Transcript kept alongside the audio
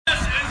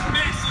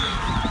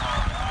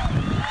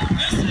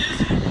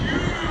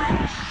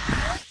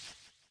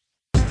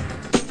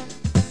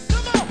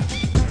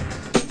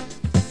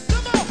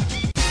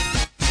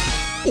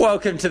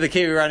Welcome to the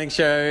Kiwi Running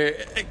Show,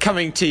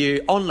 coming to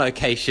you on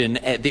location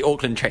at the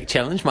Auckland Track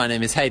Challenge. My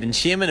name is Hayden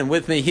Shearman, and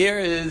with me here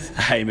is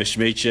Hamish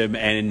Meacham.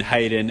 And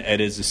Hayden,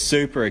 it is a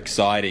super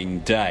exciting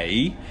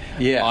day.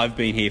 Yeah. I've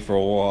been here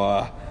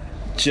for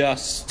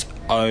just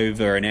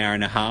over an hour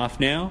and a half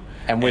now.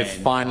 and we've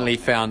finally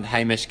found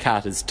Hamish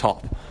Carter's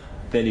top.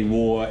 That he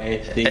wore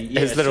at the...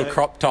 His little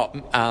crop top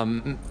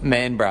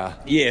man bra.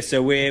 Yeah,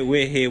 so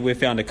we're here. We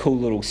found a cool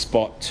little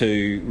spot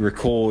to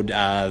record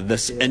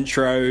this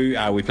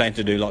intro. We plan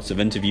to do lots of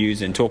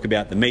interviews and talk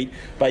about the meet.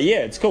 But yeah,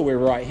 it's cool. We're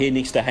right here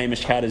next to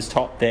Hamish Carter's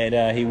top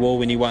that he wore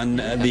when he won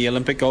the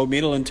Olympic gold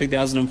medal in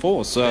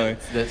 2004. So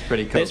that's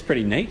pretty cool. That's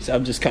pretty neat.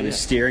 I'm just kind of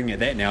staring at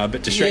that now, a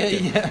bit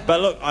distracted. Yeah.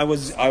 But look, I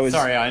was.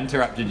 Sorry, I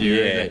interrupted you.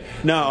 Yeah.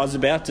 No, I was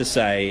about to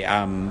say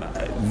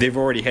they've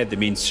already had the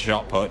men's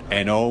shot put,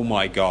 and oh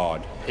my god.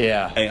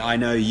 Yeah. I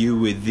know you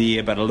were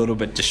there, but a little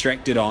bit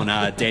distracted on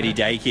daddy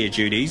daycare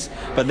duties.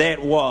 But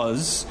that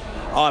was...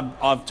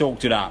 I've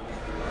talked it up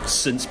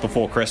since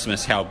before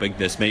Christmas how big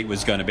this meet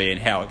was going to be and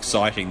how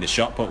exciting the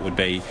shot put would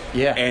be.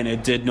 Yeah. And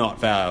it did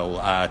not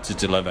fail to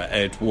deliver.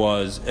 It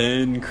was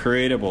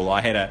incredible.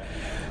 I had a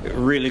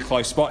really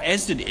close spot,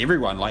 as did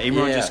everyone. Like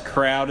everyone just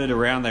crowded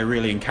around. They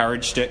really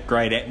encouraged it.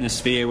 Great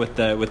atmosphere with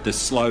the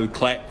slow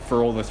clap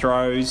for all the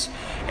throws,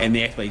 and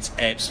the athletes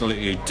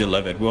absolutely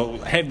delivered. We'll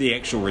have the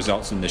actual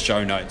results in the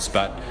show notes,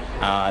 but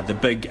the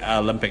big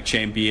Olympic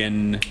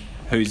champion,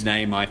 whose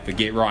name I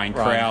forget, Ryan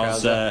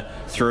Krauser,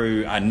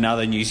 threw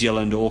another New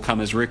Zealand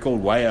all-comers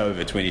record, way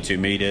over 22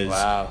 metres.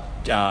 Wow.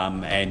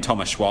 And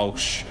Thomas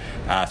Walsh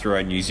threw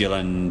a New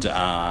Zealand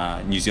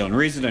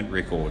resident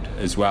record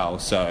as well.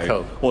 So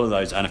cool. All of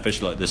those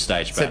unofficial at this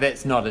stage. So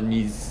that's not a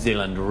New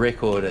Zealand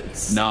record.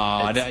 It's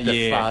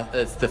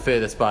the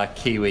furthest by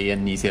Kiwi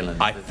in New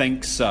Zealand. I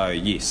think so.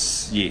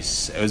 Yes.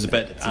 It was a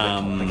bit.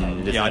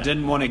 I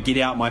didn't want to get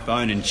out my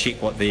phone and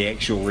check what the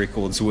actual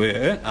records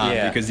were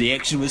because the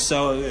action was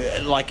so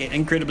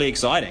incredibly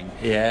exciting.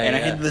 Yeah. And I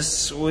had this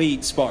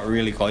sweet spot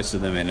really close to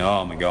them, and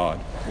oh my god.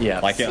 Yeah.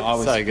 I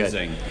was so good.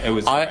 Fizzing. It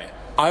was great.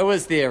 I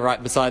was there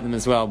right beside them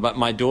as well, but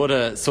my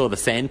daughter saw the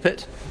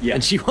sandpit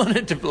and she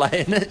wanted to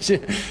play in it,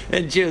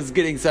 and she was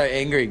getting so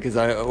angry because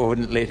I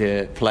wouldn't let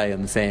her play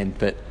in the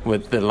sandpit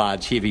with the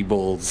large heavy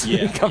balls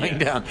coming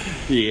down.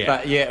 Yeah.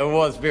 But yeah, it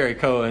was very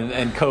cool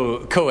and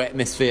cool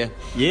atmosphere.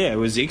 Yeah, it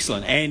was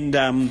excellent.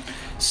 And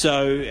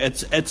so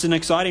it's an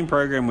exciting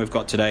program we've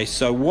got today.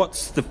 So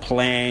what's the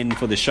plan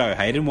for the show,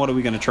 Hayden? What are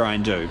we going to try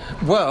and do?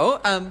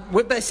 Well,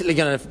 we're basically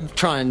going to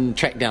try and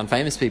track down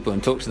famous people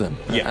and talk to them.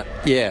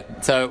 Yeah.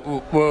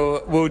 So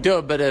we'll do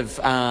a bit of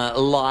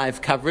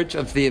live coverage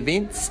of the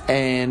events,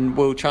 and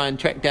we'll try and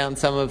track down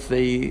some of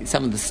the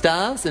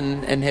stars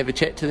and have a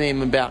chat to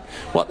them about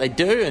what they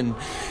do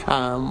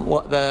and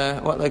what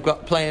they've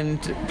got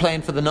planned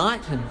for the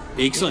night.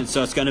 Excellent.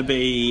 So it's going to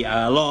be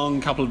a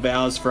long couple of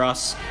hours for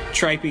us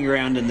traipsing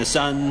around in the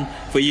sun.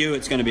 For you,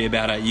 it's going to be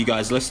about you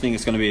guys listening,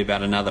 it's going to be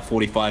about another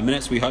 45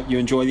 minutes. We hope you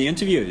enjoy the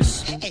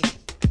interviews.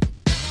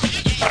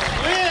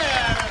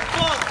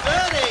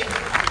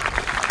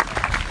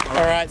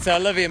 All right, so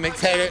Olivia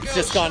McTaggart's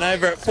just gone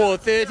over at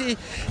 4:30,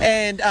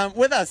 and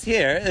with us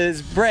here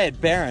is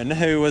Brad Barron,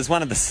 who was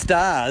one of the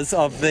stars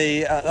of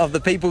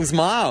the People's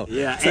Mile.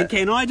 Yeah, and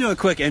can I do a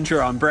quick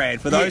intro on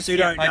Brad for those who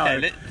don't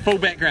know? Full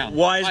background.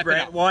 Why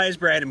is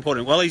Brad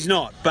important? Well, he's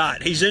not,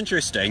 but he's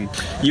interesting.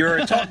 You're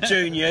a top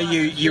junior.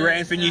 You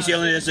ran for New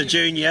Zealand as a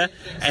junior,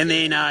 and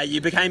then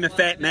you became a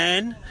fat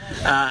man,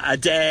 a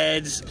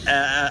dad,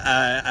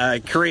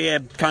 a career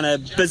kind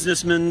of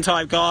businessman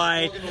type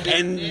guy,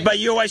 but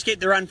you always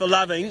get the run for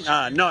loving.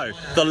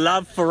 The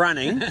love for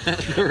running.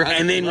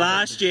 And then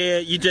last year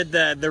you did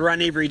the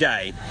run every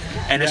day,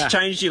 and it's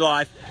changed your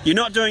life. You're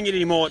not doing it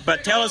anymore,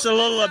 but tell us a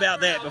little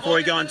about that before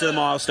we go into the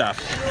mile stuff.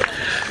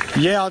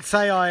 Yeah, I'd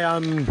say I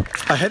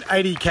hit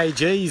 80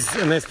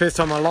 kgs, and that's the first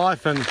time in my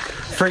life, and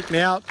freaked me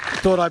out.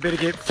 Thought I better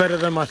get fitter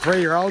than my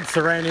 3-year-old,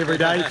 so ran every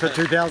day for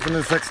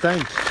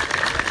 2016.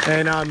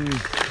 And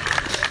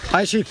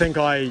I actually think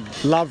I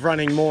love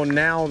running more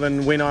now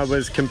than when I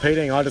was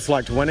competing. I just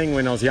liked winning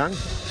when I was young.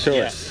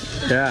 Sure.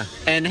 Yeah.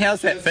 And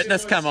how's that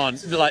fitness come on?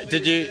 Like,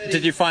 did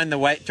you find the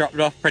weight dropped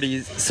off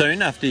pretty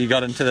soon after you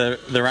got into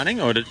the running,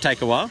 or did it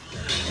take a while?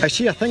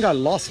 Actually, I think I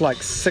lost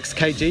like 6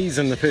 kgs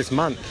in the first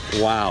month.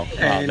 Wow.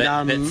 And,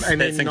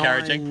 that's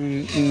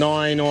encouraging.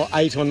 9 or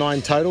 8 or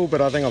 9 total,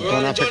 but I think I've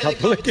gone up a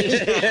couple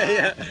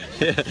again.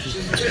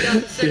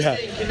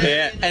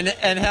 Yeah.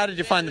 And how did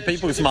you find the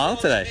People's Mile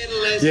today?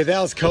 Yeah, that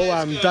was cool.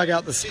 Dug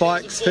out the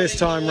spikes, first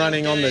time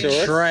running on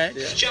the track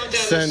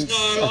since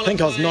I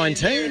think I was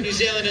 19.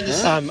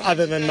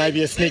 Other than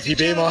maybe a sneaky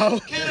bear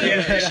mile.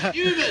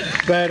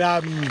 But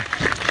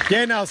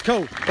yeah, no, it's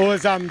cool.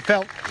 Always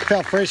felt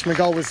fresh. My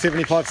goal was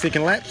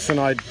 75-second laps, and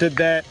I did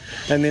that.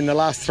 And then the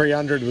last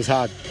 300 was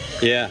hard.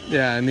 Yeah,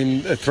 and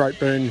then a throat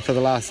burn for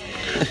the last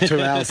 2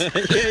 hours.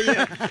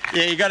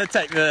 Yeah, you got to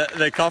take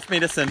the cough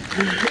medicine.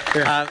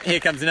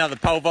 Here comes another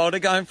pole vaulter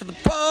going for the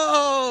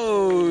pole.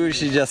 Oh,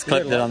 she just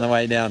clipped it on the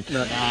way down.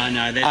 No,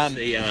 that's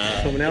the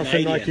Someone else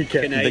in Nike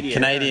kit. The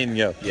Canadian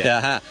girl.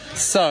 Yeah.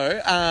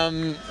 So,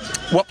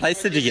 what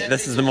place did you get?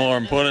 This is the more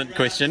important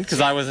question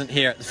because I wasn't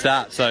here at the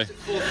start. So,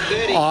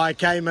 I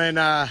came in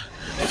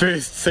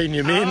first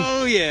senior men.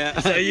 Oh yeah.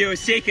 So you were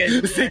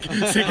second.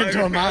 second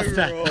to a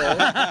master.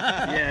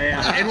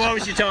 Yeah. And what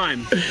was your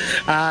time?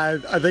 I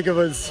think it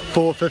was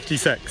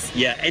 4:56.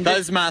 Yeah. And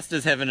those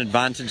masters have an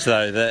advantage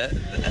though,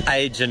 the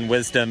age and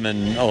wisdom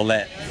and all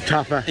that.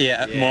 Tougher.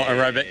 Yeah, more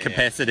aerobic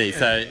capacity.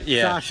 So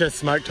yeah, Sasha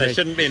smoked they me.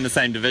 shouldn't be in the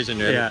same division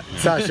really. Yeah,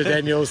 Sasha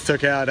Daniels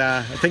took out,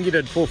 I think he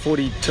did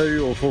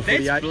 4:42 or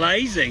 4:48. that's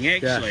blazing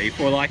actually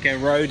for like a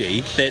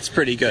roadie. That's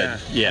pretty good.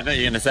 Yeah. I thought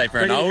you were going to say for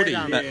an But he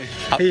oldie.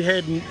 had, he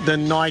had the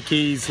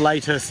Nike's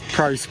latest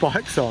pro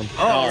spikes on.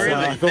 Oh, So really?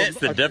 I thought That's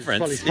the I'd difference.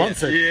 Probably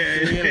sponsored.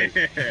 Yeah.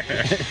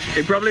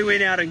 He probably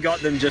went out and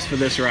got them just for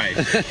this race.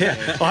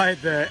 I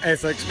had the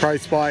Asics Pro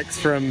Spikes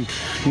from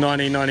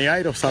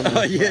 1998 or something.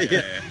 Oh,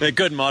 yeah. A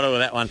good model,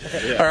 that one.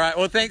 All right,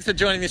 well, thanks for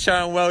joining the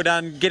show and well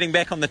done getting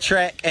back on the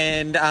track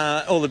and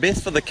all the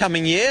best for the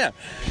coming year.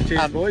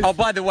 Cheers, boys. Oh,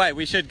 by the way,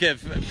 we should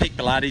give Peak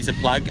Pilates a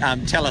plug.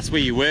 Tell us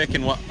where you work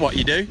and what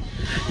you do.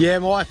 Yeah,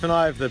 my wife and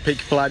I have the Peak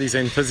Pilates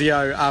and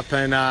Physio up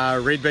in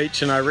Red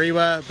Beach and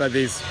Orewa, but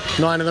there's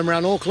 9 of them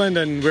around Auckland,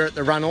 and we're at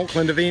the Run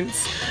Auckland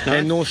events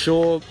and North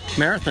Shore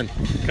Marathon.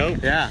 Cool.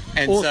 Yeah,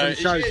 And awesome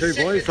so- show too,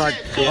 boys.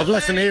 I've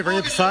listened to every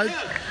episode.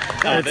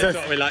 That's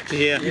what we like to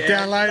hear. You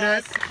download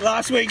it.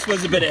 Last week's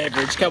was a bit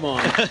average. Come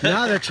on.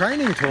 No, the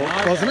training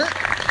talk, wasn't it?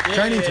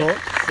 Training talk.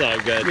 So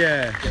good.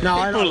 Yeah. No,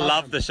 I People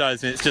love the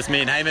shows when it's just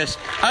me and Hamish.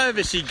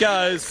 Over she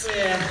goes.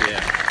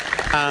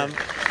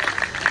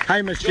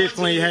 Hamish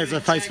definitely has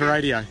a face for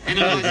radio.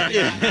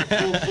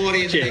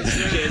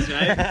 Cheers,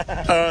 mate.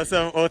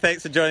 Awesome. Well,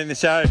 thanks for joining the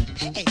show.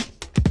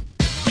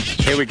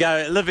 Here we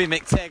go. Olivia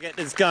McTaggart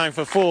is going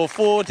for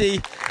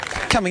 4:40.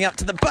 Coming up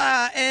to the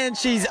bar and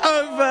she's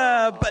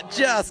over, but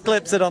just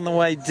clips it on the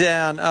way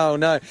down. Oh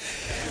no.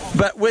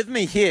 But with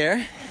me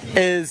here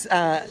is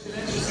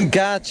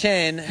Gar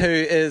Chan, who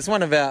is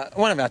one of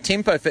our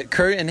Tempo Fit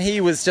crew, and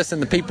he was just in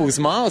the People's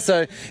Mile.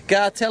 So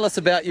Gar, tell us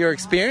about your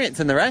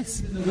experience in the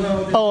race.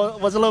 Oh, it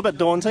was a little bit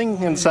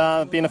daunting. It's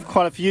been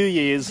quite a few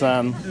years,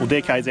 or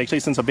decades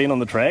actually, since I've been on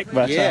the track.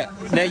 But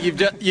Now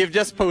you've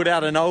just pulled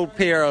out an old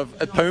pair of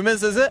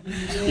Pumas, is it?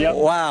 Yep.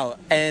 Wow.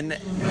 And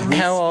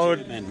how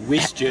old?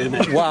 West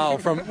German. Wow,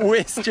 from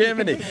West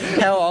Germany.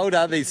 How old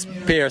are these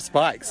pair of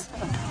spikes?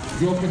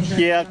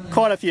 yeah,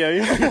 quite a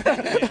few.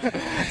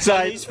 So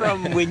he's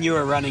from when you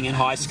were running in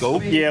high school.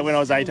 Yeah, when I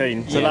was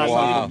 18. So last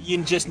wow. year.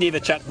 You just never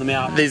chucked them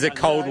out. These are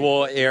Cold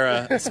War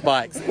era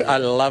spikes. I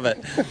love it.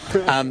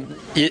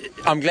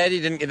 I'm glad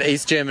you didn't get the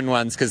East German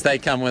ones because they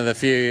come with a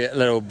few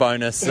little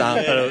bonus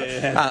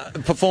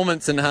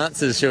performance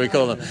enhancers, shall we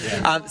call them.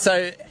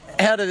 So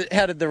how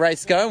did the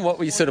race go and what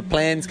were your sort of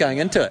plans going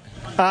into it?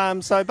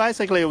 So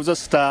basically it was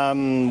just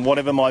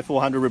whatever my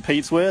 400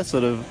 repeats were,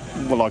 sort of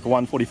like a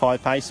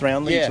 145 pace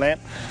round each lap.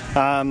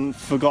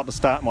 Forgot to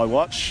start my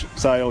watch,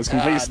 so I was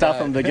completely stuffed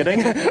from the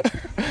beginning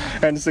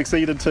and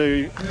succeeded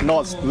to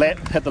not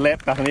hit the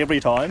lap button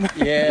every time.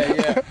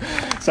 Yeah.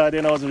 So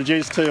then I was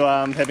reduced to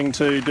having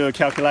to do a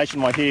calculation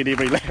in my head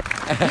every lap.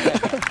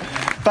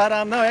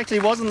 But no, actually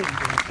it wasn't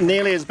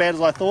nearly as bad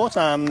as I thought.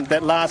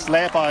 That last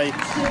lap I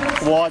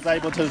was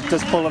able to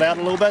just pull it out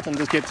a little bit and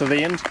just get to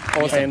the end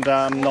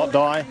and not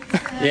die.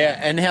 Yeah,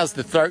 and how's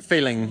the throat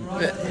feeling?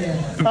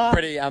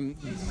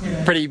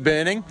 Pretty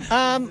burning?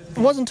 It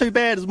wasn't too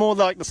bad. It was more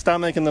like the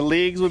stomach and the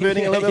legs were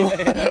burning a little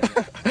bit more.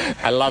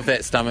 I love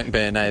that stomach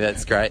burn,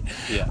 that's great.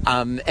 Yeah.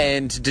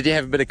 And did you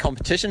have a bit of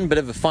competition, a bit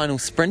of a final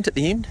sprint at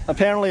the end?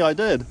 Apparently I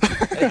did.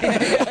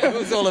 It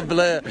was all a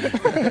blur.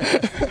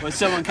 Was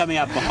someone coming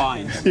up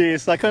behind?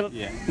 Yes, I couldn't.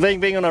 Yeah.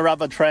 Being on a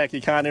rubber track,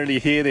 you can't really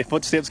hear their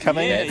footsteps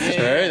coming. That's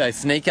true, they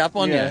sneak up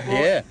on you.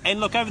 Yeah. And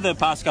look, over the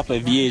past couple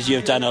of years,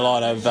 you've done a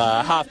lot of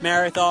half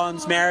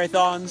marathons.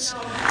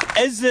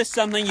 Is this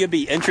something you'd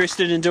be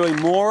interested in doing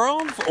more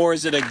of, or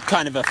is it a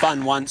kind of a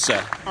fun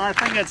once-er? I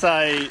think it's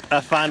a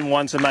fun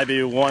once or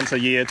maybe once a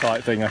year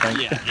type thing, I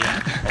think. Yeah.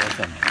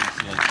 Awesome.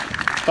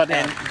 But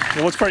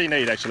it was pretty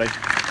neat, actually.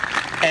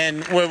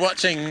 And we're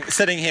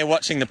sitting here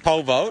watching the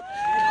pole vault.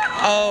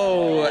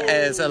 Oh,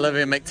 as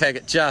Olivia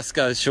McTaggart just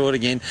goes short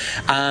again.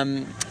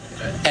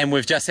 And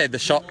we've just had the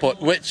shot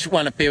put. Which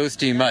one appeals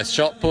to you most?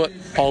 Shot put,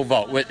 pole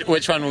vault.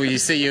 Which one will you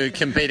see you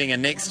competing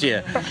in next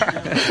year?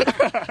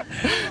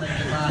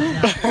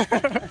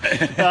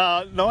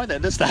 Neither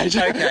at this stage.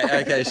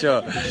 Okay,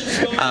 sure.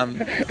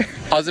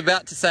 I was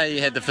about to say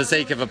you had the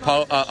physique of a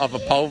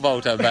pole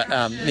vaulter, but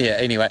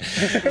anyway.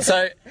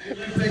 So,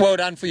 well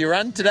done for your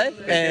run today,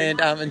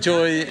 and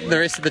enjoy the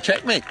rest of the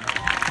track meet.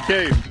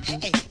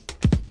 Thank you.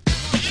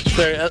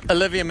 So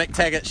Olivia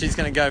McTaggart, she's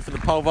going to go for the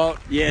pole vault.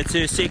 Yeah, it's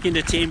her second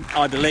attempt,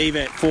 I believe,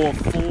 at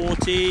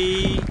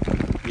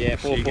 4:40. Yeah,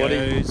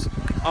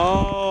 4:40.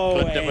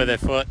 Flipped it with her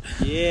foot.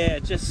 Yeah,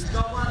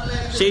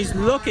 she's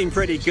looking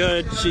pretty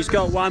good. She's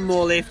got one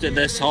more left at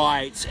this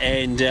height,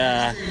 and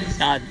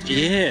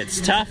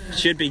it's tough.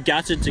 Should be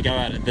gutted to go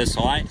out at this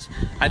height.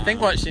 I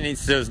think what she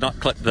needs to do is not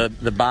clip the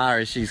bar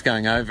as she's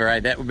going over,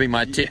 That would be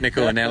my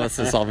technical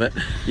analysis of it.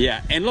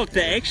 Yeah, and look,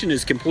 the action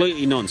is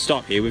completely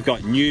non-stop here. We've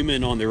got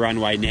Newman on the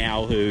runway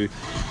now, who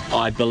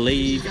I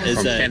believe is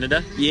from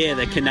Canada. Yeah,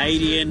 the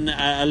Canadian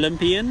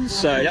Olympian.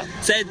 So,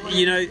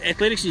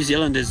 Athletics New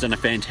Zealand has done a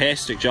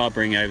fantastic job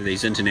bringing over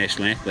these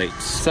international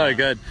athletes. So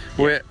good.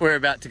 We're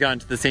about to go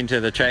into the centre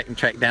of the track and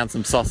track down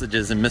some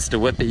sausages and Mr.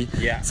 Whippy.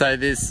 Yeah. So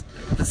there's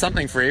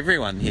something for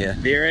everyone here.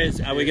 There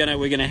is. We're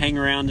gonna hang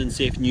around and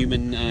see if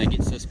Newman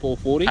gets this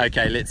 440.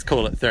 Okay, let's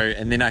call it through,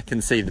 and then I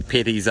can see the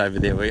petties over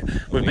there.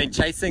 We've been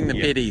chasing the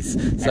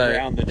petties. So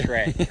around the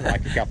track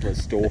like a couple of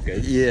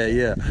stalkers.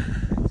 Yeah.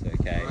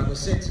 Okay.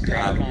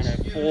 Kind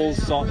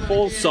of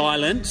falls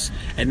silent,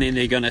 and then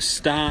they're going to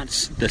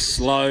start the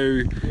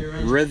slow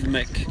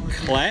rhythmic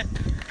clap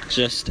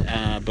just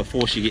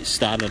before she gets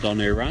started on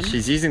her run.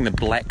 She's using the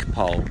black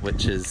pole,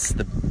 which is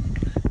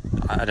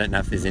I don't know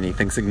if there's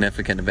anything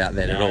significant about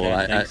that at all.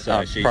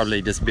 I've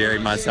probably just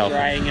buried myself.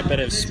 Spraying a bit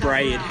of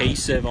spray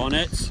adhesive on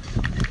it.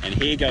 And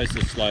here goes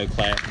the slow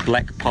clap.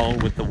 Black pole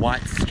with the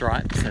white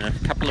stripes and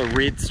a couple of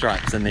red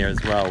stripes in there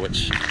as well,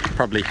 which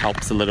probably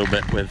helps a little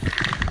bit with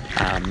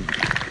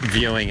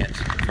viewing it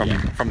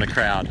from the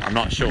crowd. I'm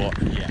not sure.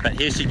 Yeah. But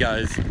here she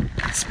goes,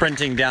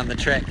 sprinting down the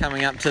track,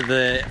 coming up to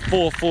the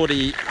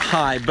 440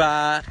 high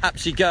bar. Up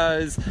she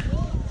goes.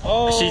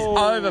 Oh. She's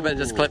over, but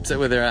just clips it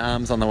with her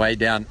arms on the way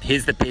down.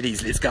 Here's the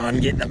petties. Let's go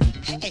and get them.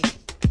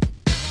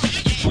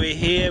 We're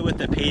here with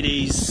the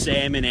Petties,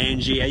 Sam and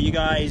Angie. Are you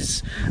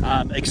guys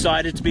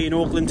excited to be in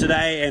Auckland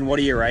today, and what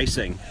are you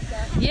racing?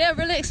 Yeah,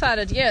 really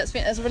excited. Yeah,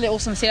 it's a really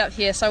awesome setup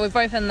here. So we're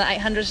both in the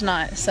 800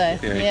 tonight. So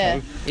Very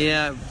cool.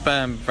 Yeah,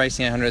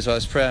 racing 800 as well.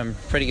 It's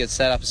pretty good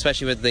setup,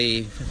 especially with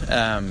the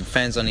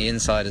fans on the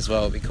inside as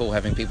well. It'd be cool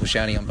having people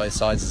shouting on both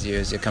sides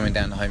as you're coming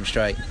down the home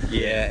straight.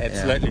 Yeah,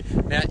 absolutely.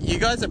 Yeah. Now, you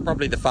guys are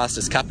probably the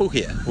fastest couple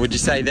here. Would you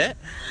say that?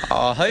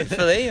 Oh,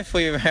 hopefully, if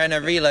we ran a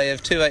relay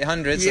of 2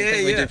 800s, I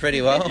think we do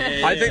pretty well.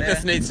 I think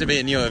this needs to be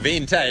a new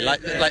event,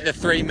 like the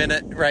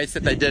 3-minute race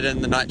that they did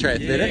in the Nitro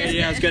Athletics.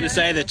 Yeah, I was going to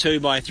say the 2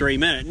 by 3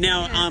 minute.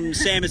 Now,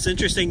 Sam, it's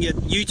interesting.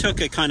 You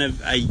took a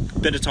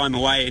bit of time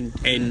away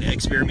and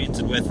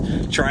experimented with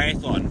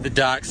triathlon. The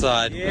dark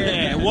side.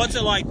 Yeah. What's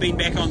it like being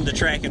back on the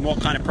track, and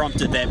what kind of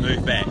prompted that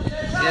move back?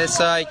 Yeah,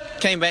 so I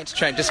came back to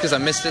track just because I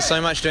missed it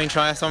so much doing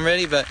triathlon,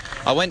 really. But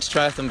I went to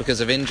triathlon because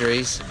of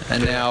injuries,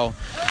 and now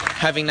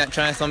having that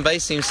triathlon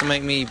base seems to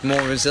make me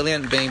more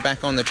resilient being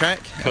back on the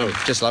track. Cool.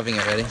 I'm just loving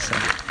it, really. So.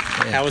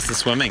 Yeah. How was the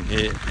swimming?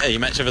 Are you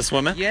much of a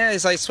swimmer? Yeah,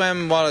 I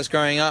swam while I was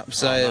growing up,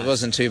 so It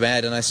wasn't too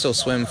bad, and I still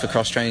swim for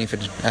cross-training for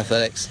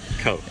athletics.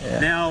 Cool. Yeah.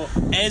 Now,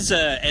 as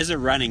a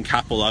running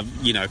couple, I've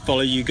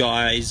follow you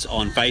guys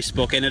on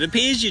Facebook, and it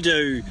appears you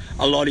do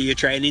a lot of your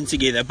training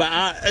together,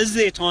 but is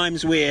there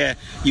times where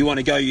you want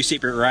to go your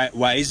separate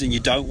ways and you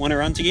don't want to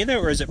run together,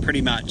 or is it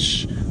pretty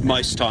much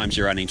most times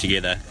you're running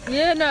together?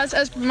 Yeah, no,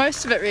 it's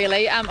most of it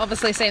really.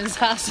 Obviously Sam's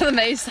faster than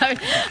me, so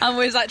I'm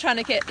always trying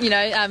to get,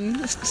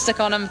 stick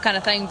on him kind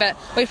of thing, but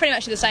we pretty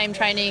much do the same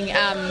training,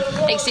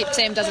 except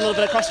Sam does a little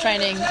bit of cross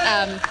training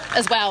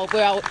as well,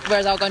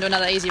 whereas I'll go and do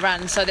another easy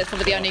run, so that's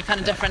probably the only kind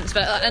of difference,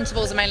 but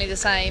intervals are mainly the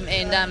same,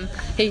 and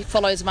he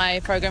follows my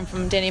program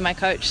from Danny, my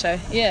coach, so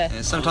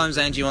yeah. Sometimes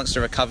Angie wants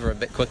to recover a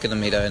bit quicker than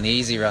me though in the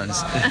easy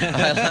runs.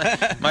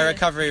 My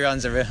recovery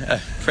runs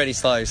are pretty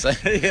slow, so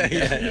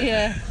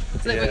yeah.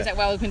 So that works out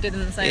well, we can do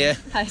them in the same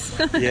pace.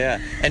 Yeah.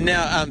 And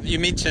now you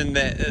mentioned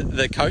that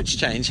the coach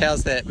change.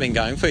 How's that been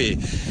going for you?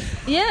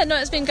 Yeah, no,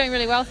 it's been going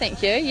really well,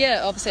 thank you.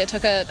 Yeah, obviously it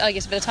took a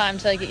bit of time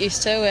to get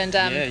used to, and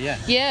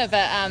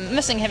but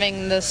missing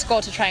having the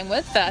squad to train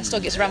with, but I still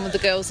get to run with the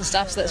girls and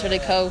stuff, so that's really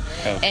cool.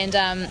 And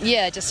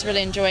just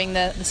really enjoying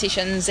the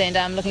sessions,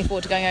 and looking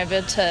forward to going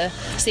over to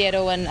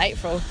Seattle in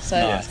April, so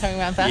it's coming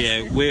around fast.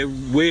 Yeah,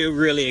 we're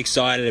really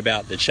excited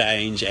about the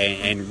change,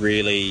 and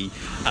really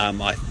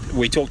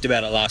we talked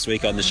about it last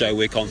week on the show.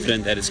 We're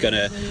confident that it's going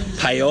to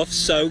pay off.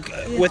 So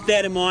with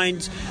that in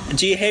mind,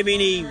 do you have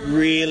any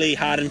really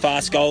hard and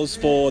fast goals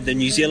for the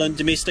New Zealand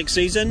domestic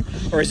season,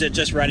 or is it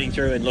just running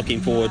through and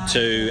looking forward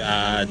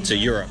to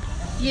Europe?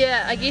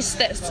 Yeah, I guess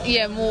that's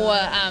more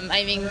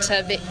aiming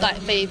to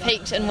be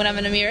peaked when I'm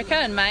in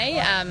America in May,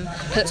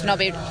 because that's when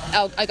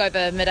I'll go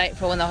over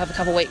mid-April, and they'll have a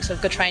couple of weeks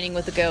of good training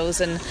with the girls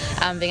and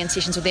being in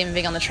sessions with them and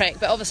being on the track.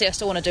 But obviously I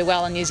still want to do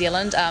well in New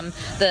Zealand.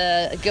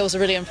 The girls are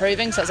really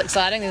improving, so it's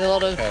exciting. There's a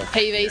lot of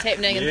PVs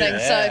happening and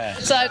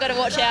things, so I've got to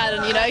watch out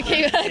and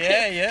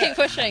keep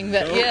pushing.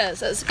 But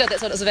so it's good.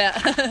 That's what it's about.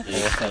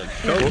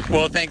 Cool.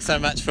 Well, thanks so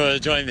much for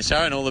joining the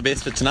show, and all the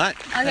best for tonight.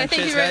 Okay,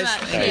 thank you very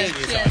much.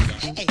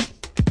 Yeah.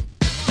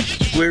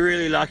 We're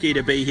really lucky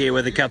to be here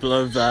with a couple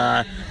of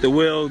the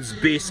world's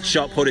best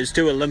shot putters,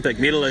 2 Olympic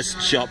medalist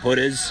shot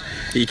putters.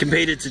 You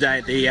competed today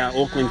at the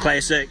Auckland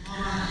Classic.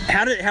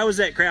 How was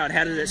that crowd?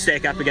 How did it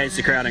stack up against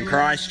the crowd in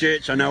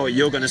Christchurch? I know what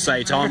you're going to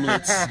say, Tom.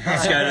 Let's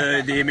go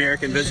to the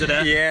American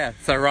Visitor. Yeah,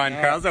 so Ryan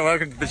Krauser,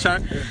 welcome to the show.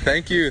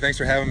 Thank you. Thanks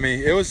for having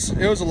me. It was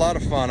a lot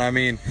of fun. I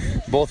mean,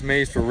 both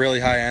meets were really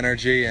high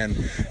energy, and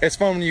it's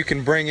fun when you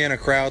can bring in a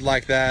crowd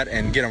like that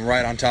and get them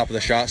right on top of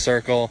the shot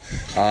circle.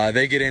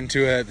 They get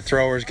into it, the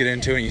throwers get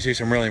into it, and you see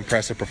some really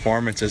impressive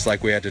performances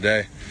like we had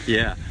today.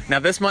 Yeah. Now,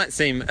 this might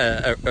seem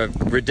a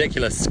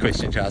ridiculous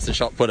question to ask a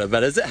shot putter,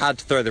 but is it hard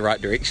to throw the right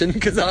direction?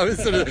 Because I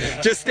was sort of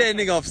just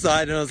standing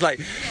offside, and I was like,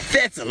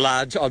 that's a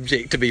large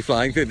object to be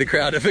flying through the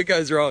crowd if it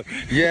goes wrong.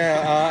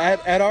 Yeah,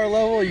 at our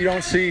level, you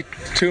don't see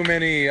too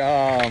many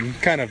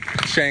kind of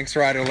shanks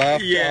right or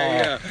left.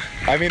 Yeah.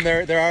 I mean,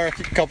 there are a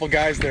couple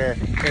guys that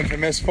are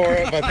infamous for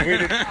it, but we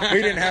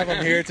didn't have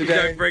them here today.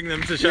 You don't bring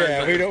them to shows.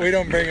 Yeah, we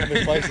don't bring them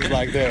to places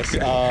like this.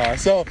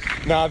 So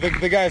no,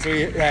 the guys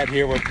we had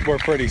here were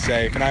pretty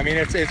safe, and I mean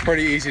it's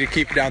pretty easy to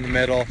keep down the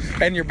middle,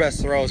 and your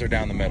best throws are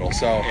down the middle.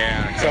 So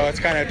so it's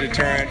kind of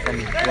deterrent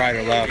from right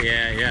or left.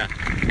 Yeah.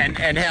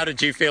 And how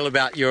did you feel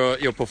about your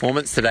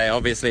performance today?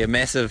 Obviously a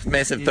massive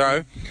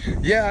throw.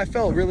 Yeah, I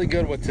felt really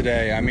good with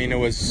today. I mean, it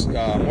was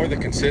more the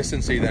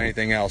consistency than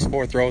anything else.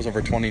 4 throws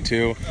over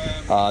 22.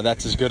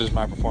 That's as good as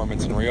my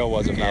performance in Rio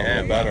was, if not a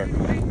little better.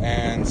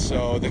 And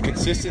so the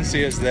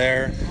consistency is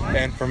there.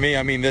 And for me,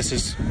 I mean, this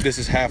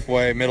is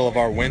halfway, middle of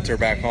our winter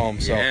back home.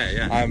 So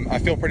I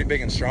feel pretty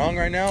big and strong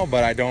right now,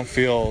 but I don't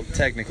feel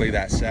technically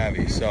that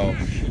savvy. So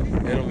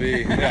it'll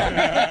be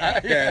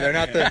they're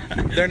not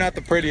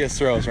the prettiest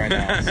throws right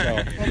now.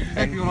 So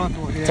and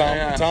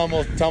Tom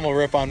will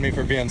rip on me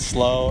for being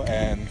slow,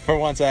 and for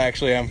once I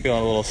actually am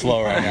feeling a little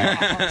slow right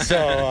now.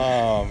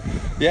 So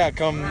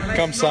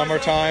come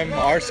summertime,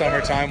 our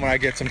summertime, when I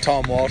get some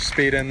Tom Walsh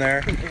speed in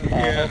there,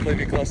 hopefully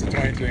be close to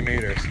 23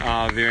 meters.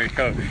 Oh, very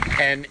cool.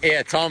 And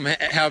Tom,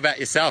 how about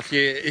yourself?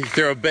 You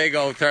threw a big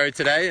old throw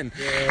today, and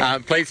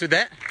pleased with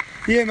that?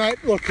 Yeah, mate.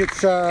 Look,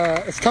 it's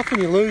tough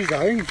when you lose,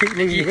 though. You keep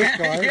losing to this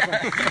guy.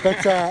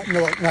 But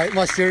no, look, mate,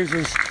 my series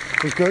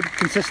was good.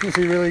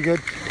 Consistency really good.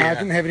 I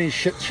didn't have any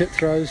shit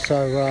throws,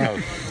 so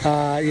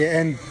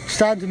and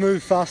starting to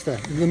move faster.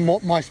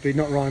 My speed,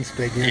 not Ryan's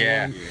speed.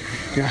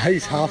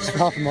 He's half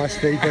of my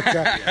speed, but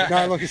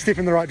no, look, it's a step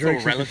in the right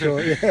direction for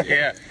sure.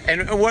 Yeah.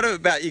 And what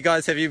about you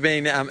guys? Have you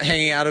been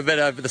hanging out a bit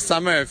over the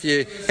summer? Have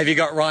you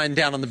got Ryan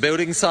down on the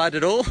building side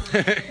at all?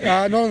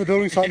 Not on the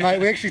building side, mate.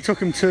 We actually took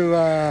him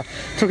to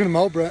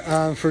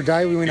Marlborough for a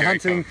day. We went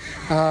hunting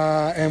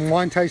and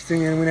wine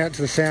tasting, and went out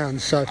to the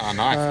Sounds. So,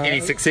 nice.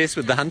 Any success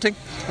with the hunting?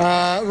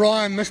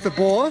 Ryan missed a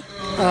boar,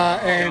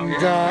 and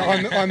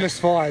I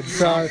misfired.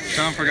 So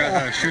Tom forgot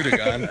how to shoot a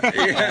gun.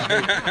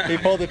 He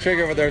pulled the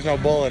trigger, but there's no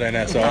bullet in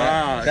it. So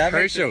that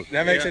makes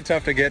it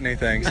tough to get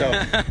anything. So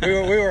we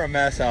were a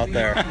mess out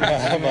there.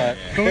 But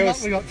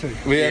we got 2.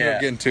 We ended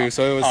up getting 2,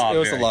 so it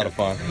was a lot of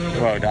fun.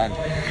 Well done.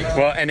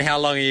 Well, and how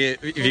long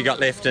have you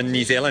got left in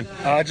New Zealand?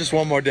 Just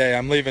one more day.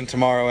 I'm leaving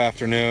tomorrow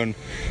afternoon.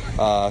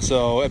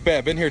 So I've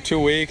been here 2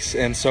 weeks,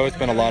 and so it's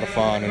been a lot of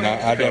fun, and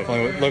I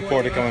definitely look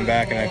forward to coming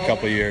back in a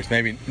couple of years.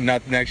 Maybe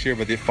not next year,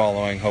 but the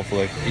following,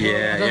 hopefully.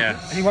 Yeah.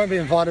 He won't be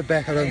invited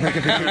back, I don't think,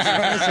 if he keeps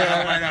trying. So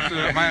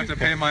I might have to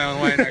pay my own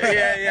way next time.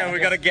 Yeah,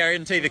 we've got to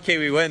guarantee the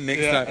Kiwi win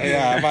next time.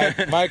 Yeah,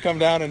 I might come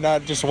down and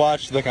not just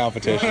watch the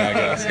competition, I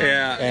guess.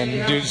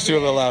 And do a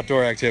little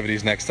outdoor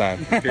activities next time.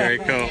 Very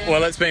cool.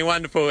 Well, it's been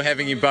wonderful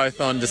having you both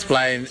on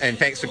display, and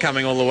thanks for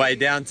coming all the way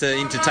down to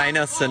entertain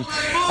us, and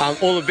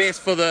all the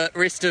best for the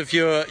rest of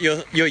your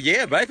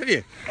year, both of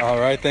you. All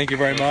right, thank you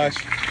very much.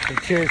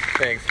 Cheers.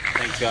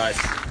 Thanks, guys.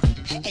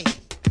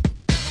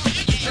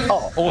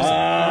 Oh, awesome.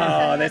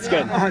 Oh, that's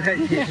good.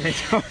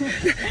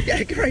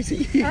 Yeah,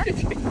 crazy.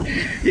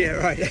 Yeah,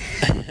 right.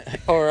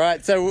 All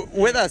right, so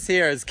with us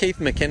here is Keith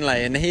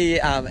McKinlay, and he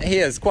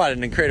has quite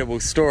an incredible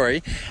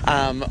story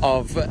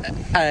of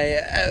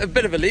a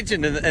bit of a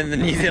legend in the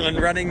New Zealand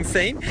running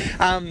scene.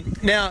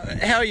 Now,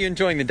 how are you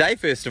enjoying the day,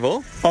 first of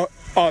all?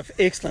 Oh,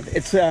 excellent.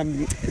 It's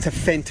a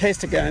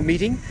fantastic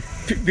meeting.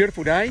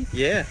 Beautiful day,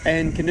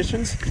 and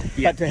conditions.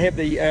 But to have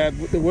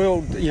the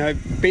world,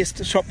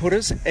 best shot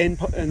putters and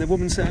the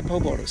women's pole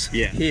vaulters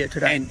here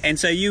today. And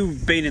so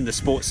you've been in the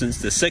sport since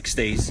the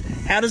 60s.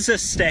 How does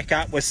this stack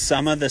up with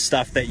some of the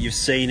stuff that you've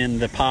seen in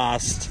the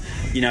past?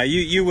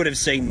 You would have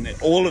seen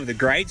all of the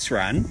greats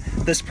run.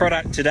 This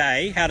product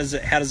today, how does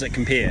it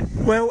compare?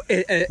 Well,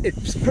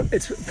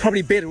 it's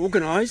probably better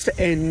organised,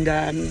 and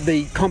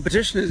the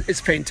competition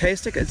is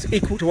fantastic. It's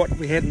equal to what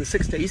we had in the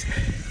 60s.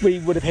 We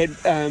would have had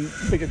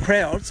bigger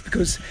crowds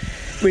because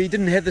we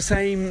didn't have the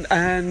same.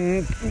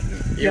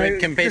 You were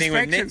competing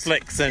with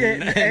Netflix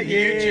and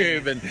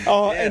YouTube and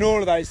all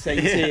of those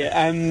things.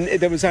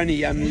 There was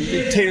only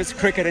tennis,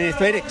 cricket, and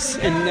athletics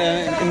in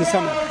the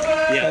summer.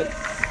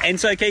 And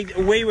so, Keith,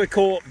 we were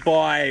caught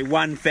by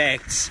one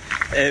fact,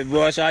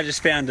 which I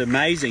just found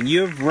amazing.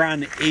 You've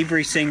run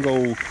every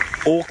single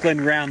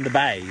Auckland round the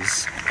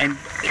bays. And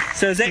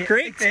so is that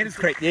correct? That is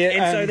correct, yeah.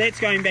 And so that's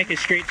going back a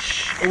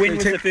stretch. When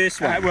was the first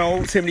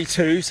one?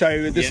 72,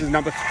 so this is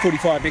number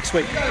 45 next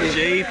week.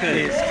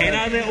 Jeepers. And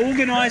are the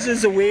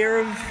organisers aware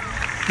of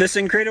this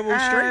incredible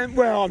streak?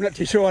 Well, I'm not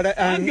too sure.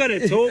 I'm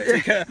going to talk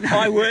to...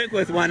 I work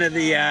with one of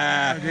the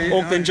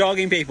Auckland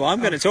jogging people.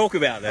 I'm going to talk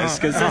about this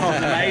because this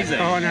is amazing.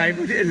 Oh, no,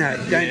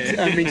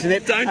 don't mention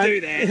that. Don't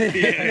do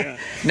that.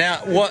 Now,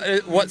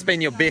 what's been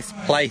your best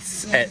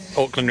place at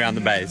Auckland Round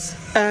the Bays?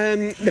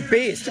 The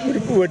best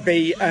would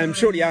be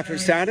shortly after it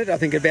started, I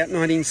think about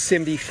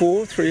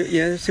 1974,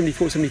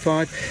 74,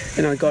 75,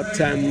 and I got,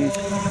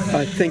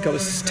 I think I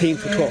was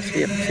 10th or 12th.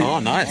 Yeah. Oh,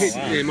 nice.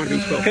 Yeah, it might have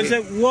been 12th. Because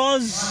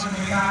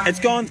it's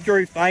gone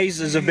through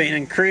phases of being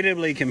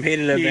incredibly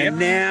competitive, and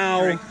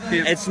now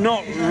it's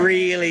not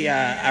really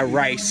a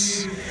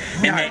race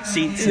in that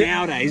sense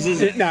nowadays,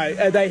 is it?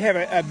 No, they have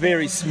a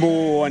very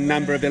small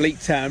number of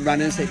elite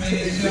runners that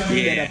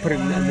are put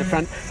in the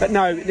front. But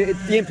no,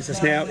 the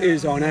emphasis now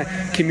is on a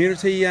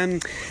community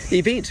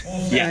event.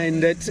 Yeah.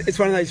 And it's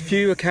one of those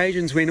few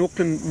occasions when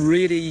Auckland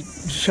really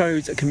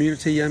shows a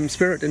community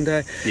spirit. And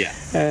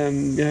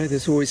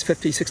there's always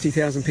 50,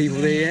 60,000 people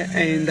there,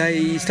 and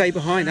they stay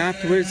behind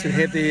afterwards and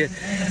have their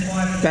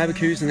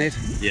barbecues and that.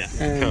 Yeah,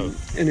 cool.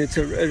 And it's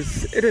a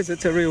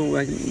real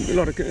a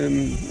lot of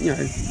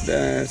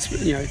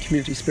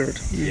community spirit.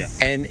 Yeah.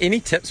 And any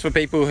tips for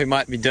people who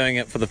might be doing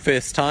it for the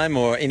first time,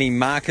 or any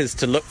markers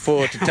to look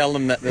for to tell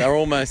them that they're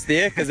almost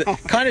there? Because it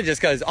kind of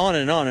just goes on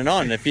and on and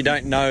on if you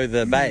don't know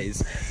the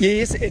bays.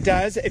 Yes, it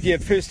does. If you're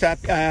first up,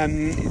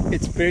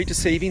 it's very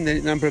deceiving,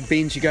 the number of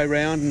bends you go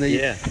round and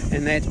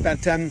that.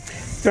 But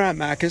there are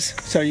markers,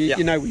 so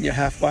you know when you're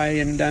halfway,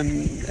 and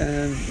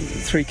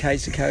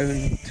 3Ks to go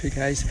and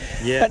 2Ks.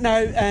 Yeah. But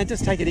no,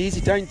 just take it easy.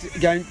 Don't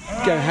go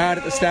hard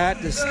at the start.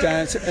 Just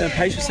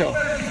pace yourself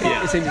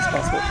as easy as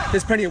possible.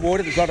 There's plenty of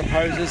water. There's a lot of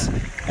hoses,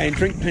 and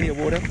drink plenty of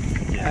water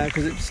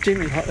because it's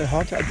generally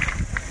hot.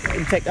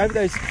 In fact, over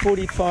those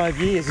 45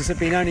 years, there's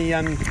been only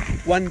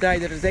one day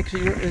that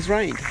has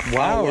rained.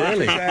 Wow,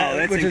 really?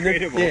 That's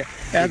incredible. Yeah.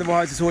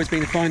 Otherwise, it's always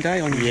been a fine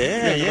day on.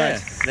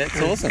 That's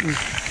awesome.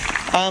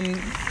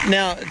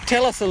 Now,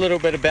 tell us a little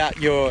bit about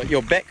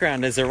your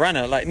background as a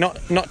runner. Like,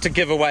 not to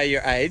give away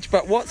your age,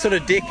 but what sort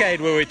of decade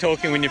were we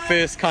talking when you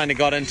first kind of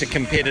got into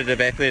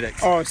competitive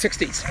athletics? Oh,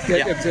 60s.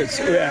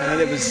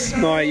 That was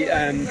my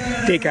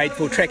decade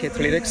for track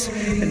athletics,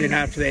 and then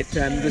after that,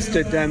 just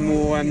did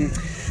more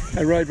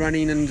road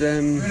running and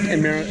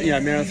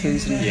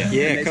marathons and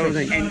that sort of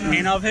thing.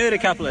 And I've heard a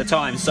couple of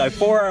times. So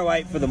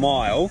 4:08 for the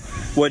mile,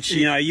 which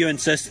you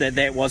insist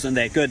that wasn't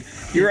that good.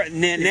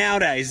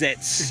 Nowadays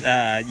that's we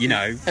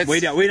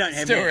don't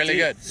have still that really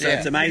yet, good. So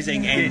it's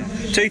amazing. And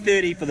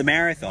 2:30 for the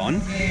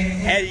marathon.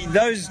 At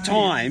those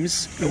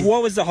times,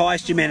 what was the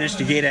highest you managed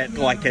to get at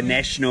like a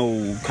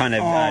national kind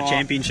of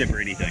championship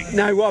or anything?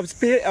 No, well, I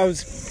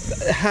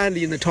was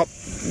hardly in the top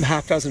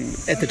half dozen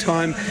at the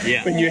time.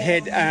 When you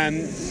had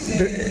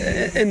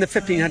in the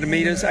 1500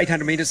 metres,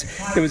 800 metres,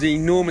 there was an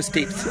enormous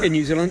depth in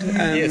New Zealand.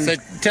 So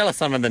tell us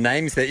some of the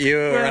names that you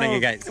were running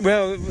against.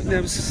 Well,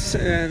 there was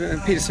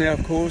Peter Snell,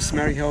 of course,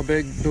 Murray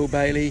Helberg, Bill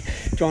Bailey,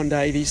 John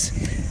Davies.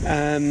 They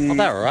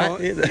were right.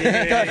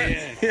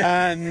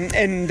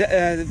 And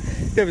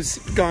there was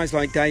guys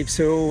like Dave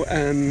Searle,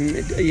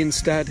 Ian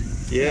Studd,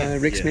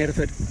 Rex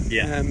Matterford,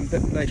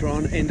 but later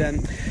on. And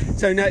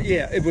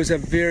it was a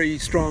very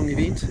strong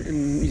event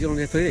in New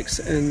Zealand athletics.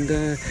 And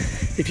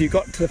if you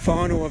got to the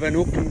final of an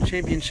Auckland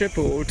Championship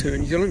or to a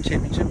New Zealand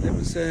Championship, that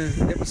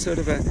was sort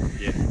of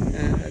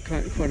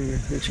quite an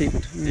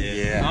achievement.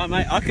 Oh,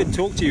 mate, I could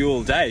talk to you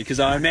all day because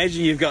I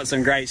imagine you've got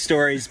some great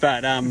stories,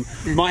 but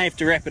might have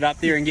to wrap it up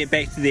there and get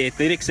back to the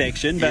athletics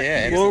section. But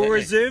we'll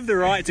reserve the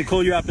right to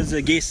call you up as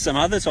a guest some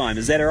other time.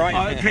 Is that all right?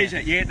 I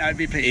appreciate it. Yeah, no, it'd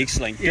be pleased.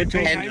 Excellent. Good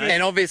talk.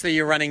 And obviously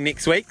you're running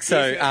next week,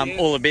 so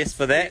all the best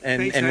for that,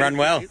 and run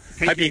well.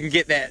 Hope you can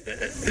get that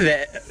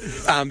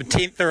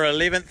 10th or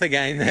 11th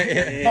again.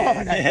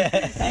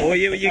 Well,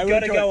 you've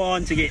got to go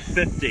on to get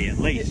 50 at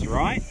least,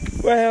 right?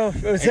 Well,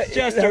 it's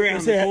just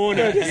around the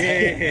corner.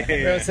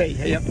 We'll see.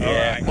 Yep. All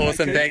right.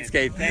 Awesome. Thanks,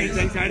 Keith.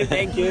 Thanks, Tony.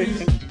 Thank you.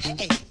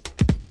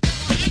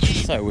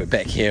 So we're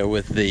back here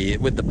with the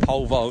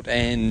pole vault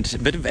and a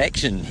bit of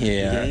action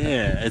here.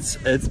 Yeah,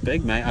 it's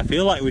big, mate. I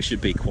feel like we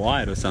should be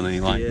quiet or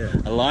something. Like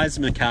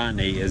Eliza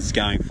McCartney is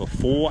going for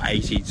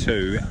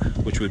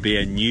 4:82, which would be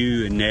a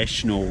new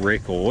national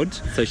record.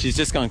 So she's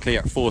just gone clear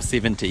at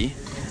 4:70.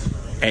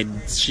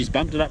 And she's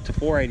bumped it up to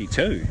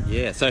 4:82.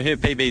 Yeah, so her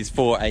PB's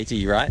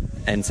 4:80, right?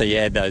 And so you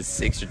add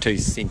those extra 2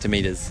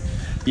 centimetres.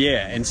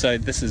 Yeah, and so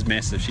this is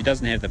massive. She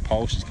doesn't have the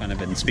pole. She's kind of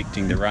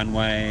inspecting the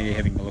runway,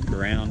 having a look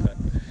around, but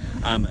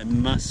it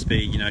must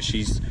be,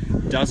 she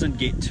doesn't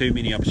get too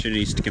many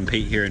opportunities to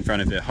compete here in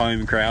front of her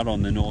home crowd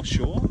on the North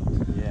Shore.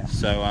 Yeah.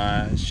 So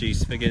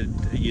she's figured,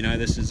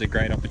 this is a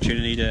great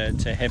opportunity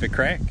to have a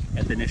crack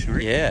at the national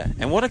record. Yeah,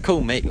 and what a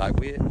cool meet. Like,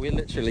 we're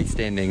literally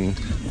standing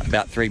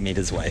about 3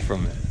 metres away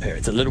from her.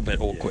 It's a little bit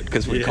awkward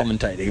because we're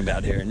commentating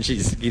about her and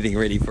she's getting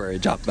ready for her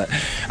jump, but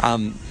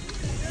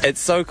It's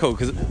so cool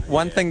because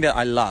one thing that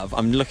I love,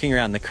 I'm looking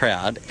around the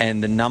crowd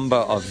and the number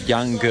of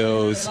young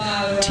girls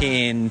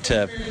 10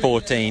 to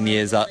 14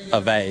 years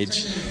of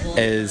age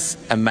is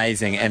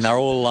amazing, and they're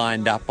all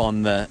lined up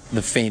on the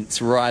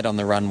fence right on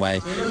the runway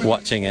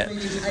watching it.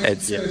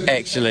 It's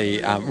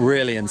actually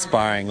really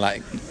inspiring.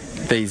 Like,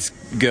 these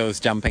girls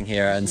jumping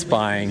here are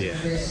inspiring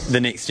the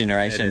next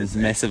generation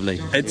massively.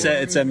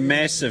 It's a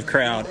massive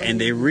crowd,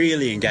 and they're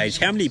really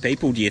engaged. How many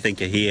people do you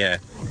think are here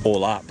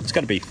all up? It's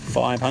got to be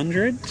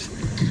 500.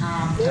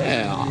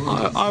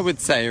 Yeah, I would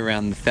say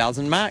around the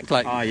 1,000 mark.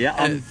 Like,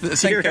 I'm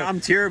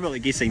terrible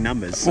at guessing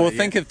numbers. So, well,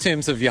 think of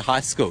terms of your high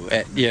school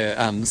at your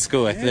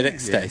school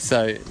athletics day.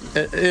 So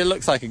it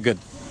looks like a good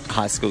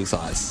high school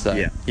size.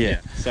 So,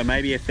 So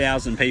maybe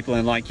 1,000 people,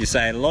 and like you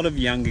say, a lot of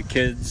younger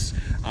kids.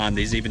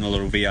 There's even a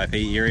little VIP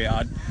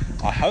area.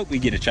 I hope we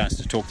get a chance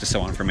to talk to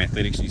someone from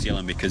Athletics New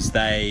Zealand, because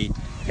they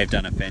have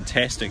done a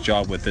fantastic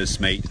job with this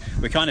meet.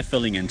 We're kind of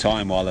filling in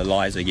time while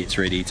Eliza gets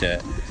ready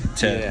to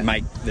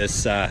make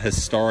this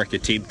historic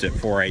attempt at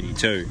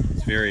 482.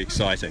 It's very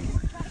exciting.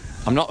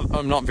 I'm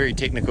not very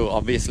technical,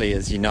 obviously,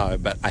 as you know,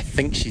 but I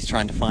think she's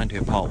trying to find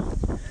her pole.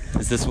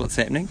 Is this what's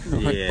happening?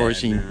 Or is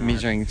she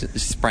measuring,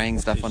 spraying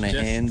stuff on her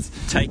hands?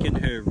 Taken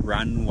her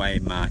runway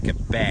marker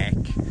back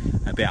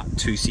about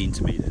 2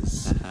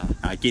 centimetres.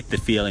 I get the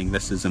feeling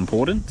this is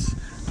important.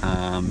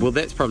 Well,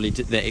 that's probably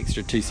the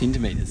extra 2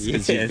 centimetres,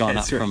 because she's gone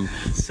up from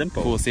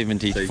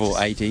 470 to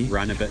 480.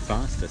 Run a bit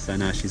faster, so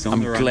now she's on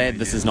the runway. I'm glad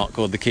this is not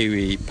called the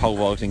Kiwi Pole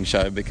Vaulting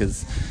Show,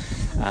 because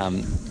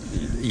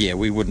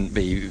we wouldn't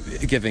be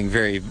giving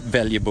very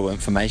valuable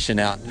information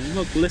out.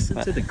 Look,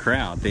 listen to the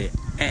crowd. They're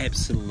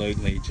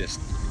absolutely just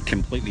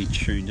completely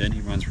tuned in.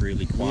 Everyone's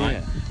really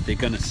quiet. They're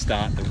going to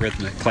start the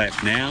rhythmic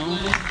clap now,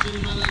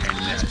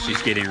 and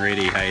she's getting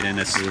ready, Hayden.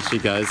 Here she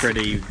goes.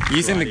 Pretty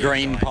using the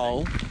green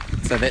pole,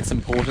 so that's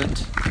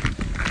important.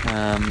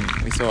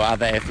 We saw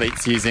other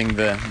athletes using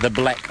the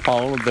black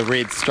pole with the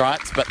red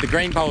stripes, but the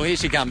green pole, here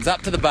she comes,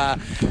 up to the bar,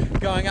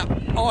 going up.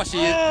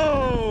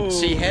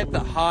 She had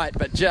the height,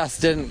 but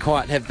just didn't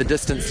quite have the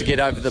distance to get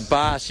over the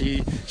bar.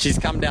 She's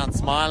come down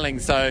smiling,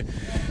 so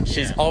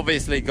she's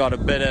obviously got a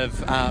bit of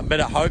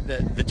hope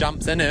that the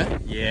jump's in her.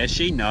 Yeah,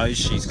 she knows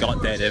she's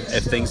got that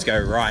if things go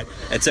right.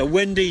 It's a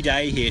windy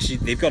day here.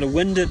 They've got a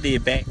wind at their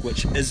back,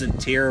 which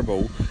isn't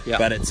terrible,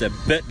 but it's a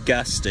bit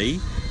gusty.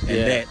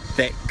 And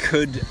that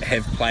could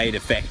have played a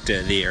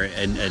factor there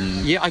in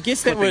I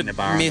guess that would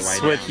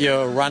mess with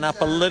your run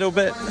up a little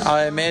bit,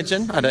 I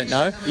imagine. I don't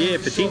know. Yeah,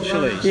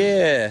 potentially.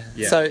 Yeah.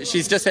 So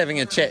she's just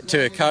having a chat to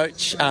her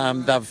coach.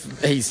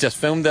 He's just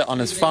filmed it on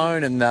his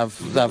phone, and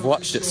they've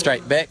watched it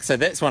straight back. So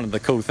that's one of the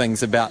cool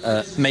things about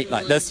a meet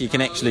like this. You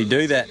can actually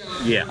do that.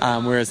 Yeah.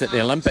 Whereas at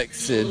the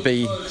Olympics,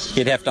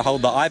 he'd have to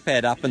hold the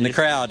iPad up in the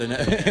crowd, and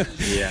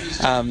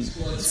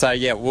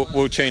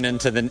we'll tune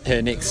into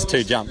her next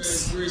 2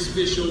 jumps.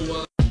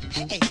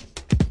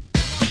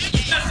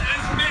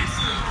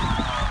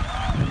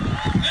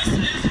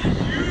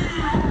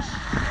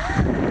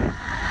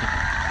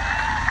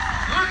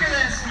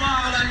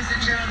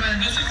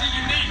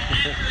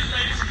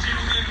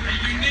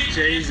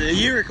 Jeez, are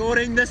you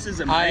recording? This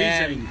is amazing. I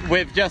am.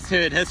 We've just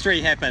heard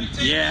history happen.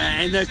 Yeah,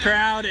 and the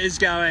crowd is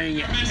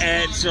going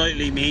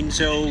absolutely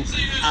mental.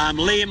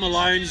 Liam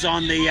Malone's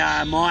on the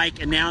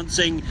mic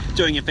announcing,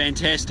 doing a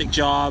fantastic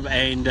job,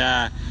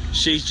 and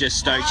she's just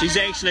stoked. She's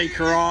actually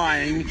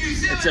crying.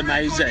 It's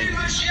amazing.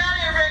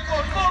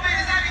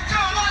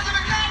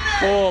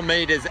 4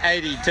 metres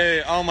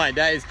 82. Oh my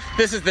days.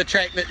 This is the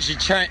track that she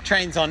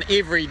trains on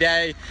every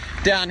day.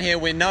 Down here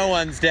where no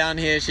one's down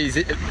here,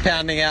 she's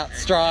pounding out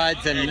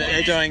strides and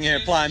doing her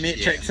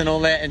plyometrics and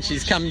all that, and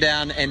she's come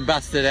down and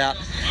busted out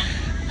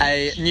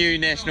a new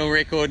national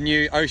record,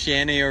 new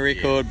Oceania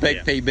record, big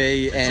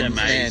PB, and it's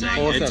amazing.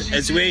 Awesome.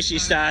 It's where she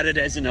started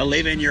as an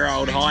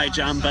 11-year-old high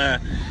jumper.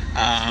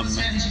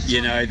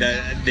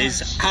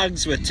 There's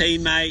hugs with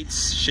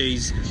teammates.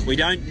 We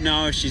don't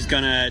know if she's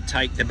going to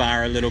take the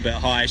bar a little bit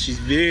higher. She's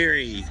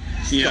very,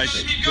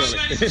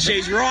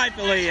 she's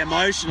rightfully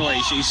emotionally,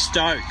 she's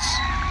stoked.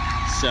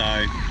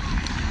 So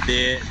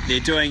they're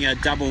doing a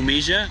double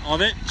measure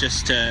of it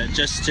just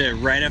to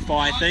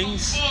ratify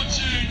things.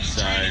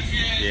 So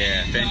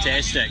yeah,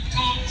 fantastic.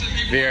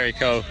 Very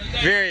cool.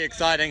 Very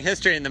exciting.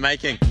 History in the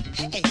making.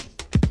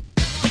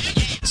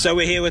 So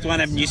we're here with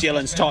one of New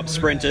Zealand's top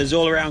sprinters,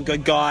 all-around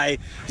good guy,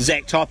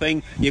 Zach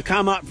Topping. You've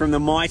come up from the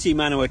mighty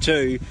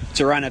Manawatu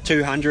to run a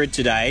 200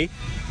 today.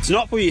 It's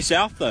not for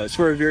yourself, though. It's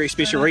for a very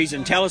special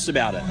reason. Tell us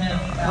about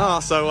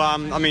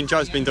it.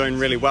 Joe's been doing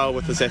really well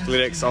with his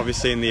athletics,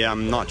 obviously in the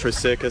Nitro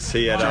Circus.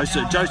 He had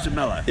Joseph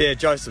Miller. Yeah,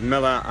 Joseph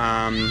Miller.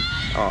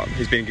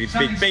 He's been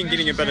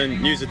getting a bit of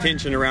news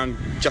attention around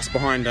just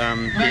behind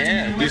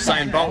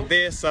Usain Bolt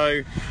there.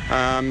 So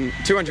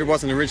 200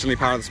 wasn't originally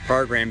part of this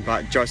program,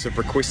 but Joseph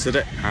requested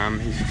it.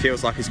 He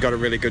feels like he's got a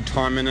really good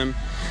time in him.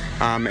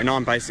 And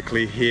I'm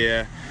basically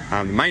here.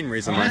 The main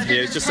reason I'm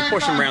here is just to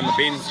push him around the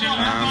bend.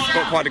 He's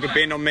got quite a good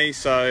bend on me,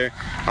 so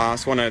I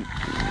just want to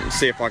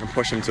see if I can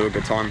push him to a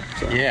good time.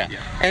 So. Yeah.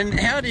 And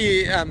how do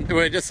you, we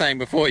were just saying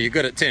before, you're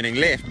good at turning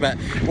left, but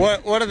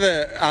what are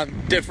the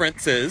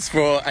differences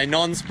for a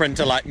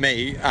non-sprinter like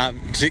me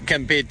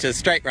compared to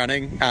straight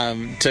running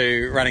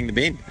to running the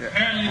bend?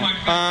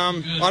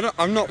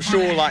 I'm not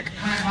sure like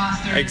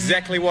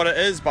exactly what it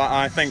is, but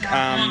I think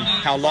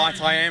how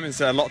light I am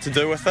is a lot to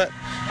do with it.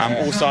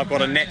 Also, I've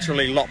got a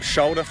naturally lopped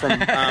shoulder from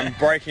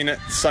breaking it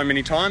so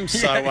many times,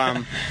 so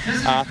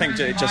I think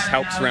it just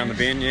helps around the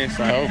bend, yeah.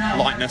 So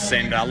lightness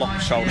and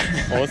lopped shoulder.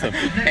 Awesome.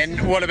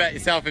 And what about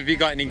yourself? Have you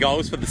got any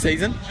goals for the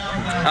season?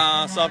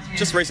 So I've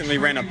just recently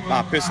ran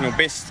a personal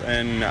best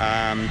in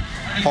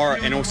Horror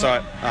and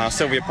also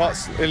Sylvia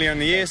Potts earlier in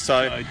the year.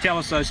 So tell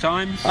us those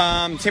times.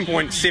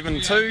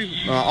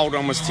 10.72. Old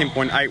one was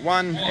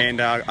 10.81,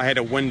 and I had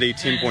a windy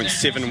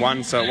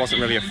 10.71, so it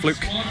wasn't really a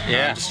fluke.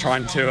 Yeah. Just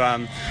trying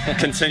to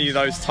continue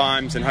those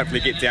times and hopefully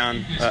get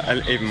down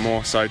even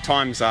more. So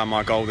times are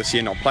my goal this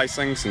year, not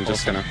placings, and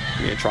just gonna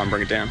try and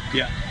bring it down.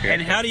 Yeah.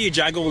 And how do you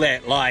juggle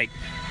that, like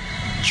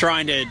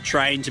trying to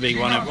training to be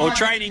one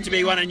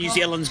of New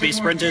Zealand's best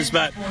sprinters,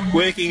 but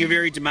working a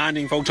very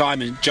demanding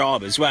full-time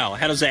job as well?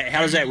 How does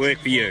that work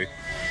for you?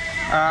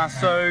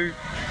 So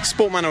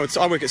Sport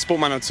Manawatu, I work at Sport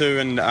Manawatu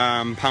in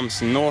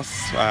Palmerston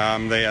North,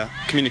 the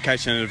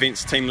communication and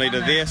events team leader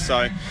there.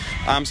 So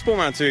Sport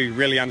Manawatu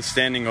really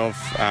understanding of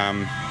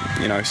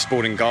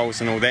sporting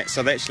goals and all that.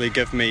 So they actually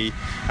give me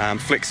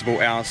flexible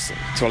hours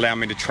to allow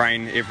me to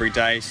train every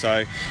day.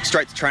 So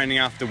straight to training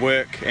after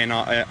work, and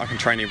I can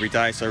train every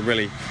day. So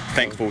really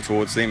thankful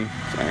towards them.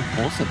 So.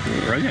 Awesome,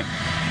 brilliant,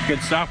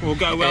 good stuff. We'll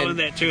go well in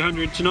that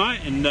 200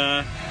 tonight, and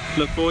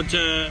look forward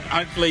to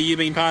hopefully you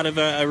being part of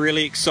a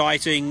really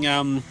exciting.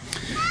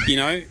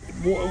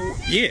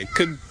 It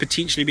could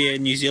potentially be a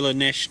New Zealand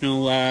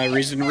national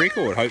resident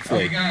record,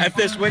 hopefully, if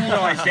this wind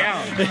dies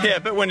down. Yeah, a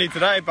bit windy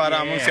today, but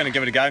I'm just going to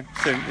give it a go,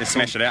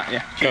 smash it out.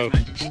 Yeah, cool.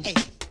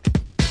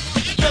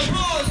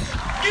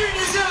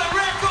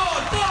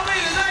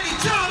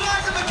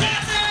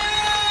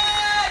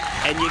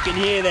 And you can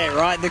hear that,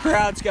 right? The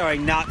crowd's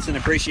going nuts in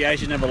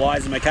appreciation of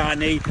Eliza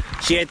McCartney.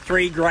 She had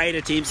 3 great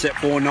attempts at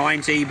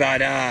 490, but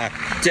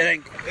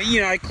didn't,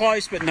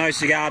 close but no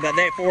cigar. But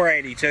that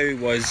 482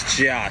 was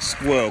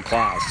just world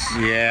class.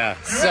 Yeah,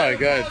 so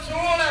good.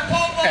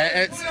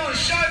 It's on a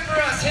show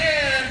for us here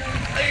at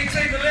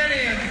ET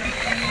Millennium.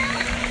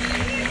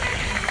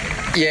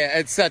 Yeah,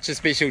 it's such a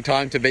special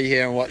time to be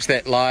here and watch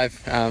that live.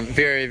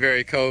 Very,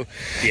 very cool.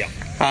 Yeah.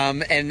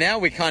 And now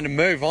we kind of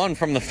move on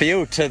from the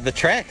field to the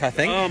track, I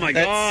think. Oh my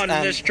God,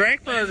 this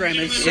track program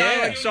is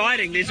so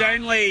exciting. It's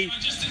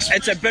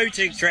a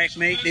boutique track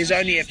meet. There's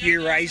only a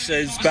few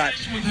races, but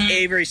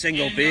every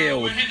single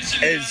field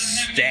is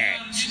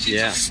stacked.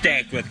 Yeah.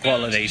 Stacked with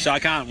quality, so I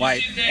can't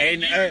wait.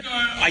 And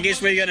I guess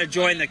we're going to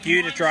join the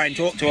queue to try and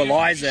talk to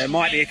Eliza. It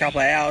might be a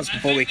couple of hours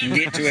before we can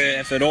get to her,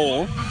 if at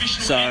all.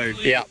 So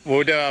yeah,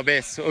 we'll do our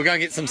best. We'll go and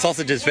get some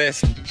sausages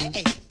first.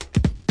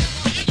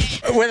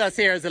 With us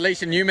here is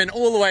Alicia Newman,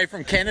 all the way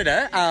from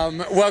Canada.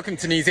 Welcome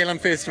to New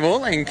Zealand, first of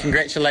all, and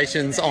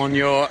congratulations on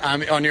your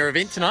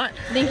event tonight.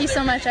 Thank you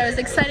so much. I was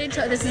excited.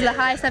 This is the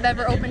highest I've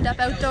ever opened up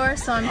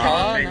outdoors, so I'm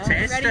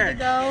pretty ready to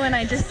go, and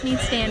I just need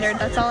standard.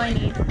 That's all I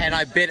need. And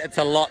I bet it's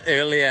a lot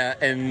earlier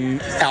in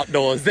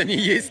outdoors than you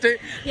used to.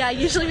 Yeah,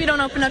 usually we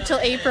don't open up till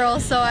April,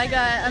 so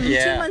I'm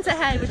 2 months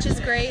ahead, which is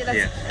great.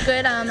 That's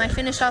good. I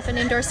finished off an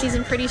indoor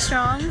season pretty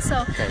strong,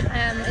 so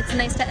it's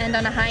nice to end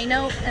on a high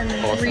note and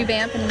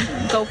revamp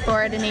and go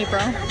for it in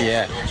April.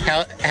 Yeah.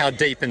 How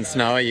deep in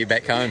snow are you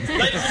back home?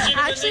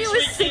 Actually, it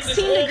was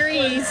 16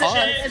 degrees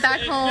back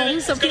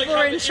home, so people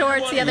were in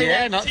shorts the other day.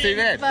 Yeah, not too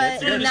bad.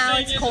 But now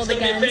it's cold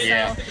again, so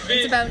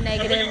it's about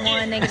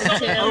 -1,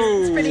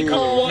 -2. It's pretty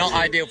cold. Not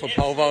ideal for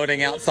pole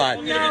vaulting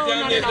outside. No,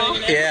 not at all.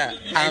 Yeah.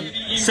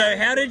 So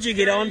how did you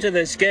get onto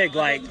this gig?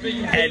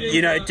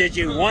 Did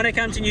you want to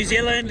come to New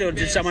Zealand, or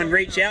did someone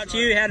reach out to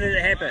you? How did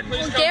it happen?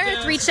 Well,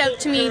 Gareth reached out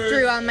to me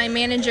through my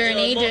manager and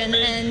agent,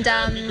 and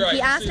he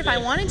asked if I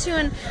wanted to,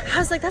 and I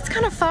was like, that's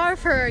kind of far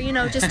for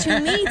just 2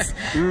 meets.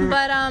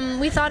 But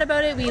we thought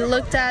about it. We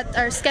looked at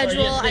our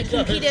schedule. I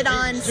competed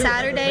on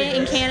Saturday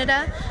in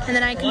Canada, and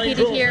then I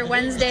competed here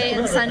Wednesday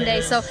and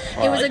Sunday. So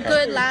it was a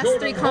good last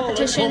 3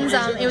 competitions.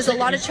 It was a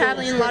lot of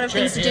traveling, a lot of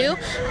things to do.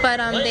 But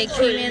they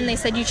came in. They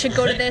said you should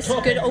go to this.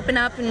 Good, open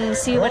up and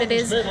see what it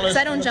is. Because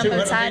I don't jump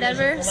outside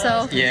ever,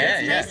 so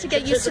it's nice to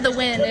get used to the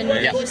wind and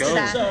used to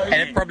that. And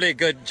it's probably a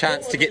good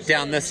chance to get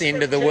down this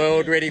end of the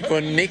world, ready for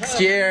next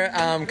year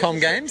Com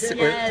Games.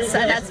 Yes,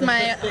 that's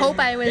my hope.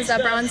 I was a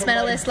bronze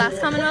medalist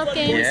last Commonwealth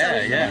Games,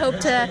 so I hope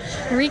to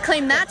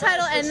reclaim that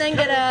title and then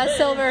get a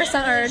silver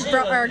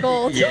or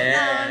gold.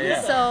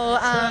 So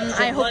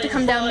I hope to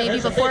come down maybe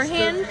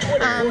beforehand.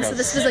 So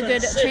this was a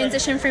good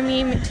transition for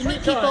me to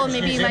meet people.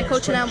 Maybe my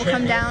coach and I will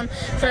come down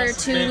for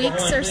 2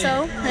 weeks or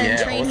so and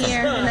train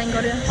here and then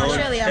go to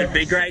Australia. It'd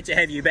be great to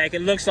have you back.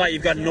 It looks like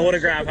you've got an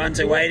autograph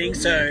hunter waiting,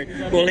 so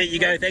we'll let you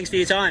go. Thanks for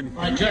your time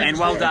and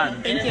well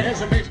done. Thank you.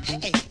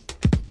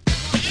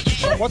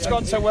 What's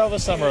gone so well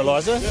this summer,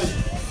 Eliza?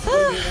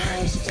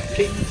 I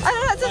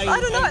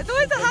don't know. It's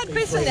always a hard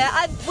question there.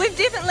 We've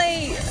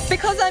definitely,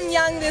 because I'm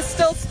young, there's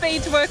still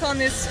speed to work on,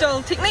 there's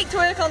still technique to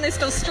work on, there's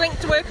still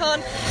strength to work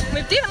on.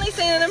 We've definitely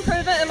seen an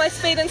improvement in my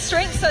speed and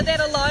strength, so that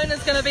alone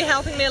is going to be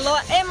helping me a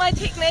lot. And my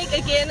technique,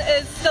 again,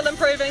 is still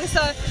improving.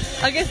 So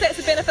I guess that's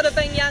the benefit of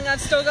being young.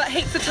 I've still got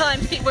heaps of time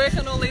to keep working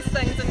on all these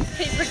things and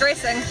keep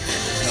progressing.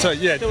 So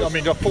yeah, I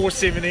mean, a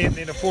 470 and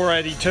then a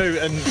 482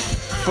 and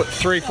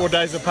 3-4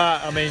 days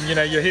apart. I mean, you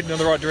know, you're heading in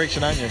the right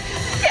direction, aren't you?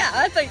 Yeah,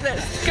 I think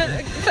that's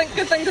good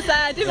thing to say.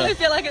 I definitely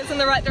feel like it's in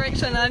the right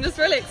direction. I'm just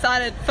really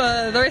excited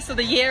for the rest of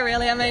the year,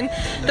 really. I mean,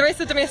 the rest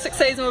of the domestic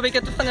season will be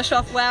good to finish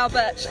off well,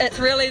 but it's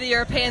really the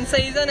European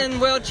season and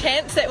World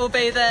Champs that will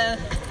be the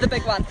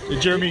big one.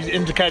 Jeremy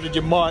indicated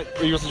you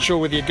wasn't sure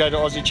whether you'd go to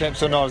Aussie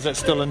Champs or not. Is that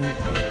still one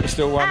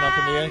up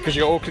in the air? Because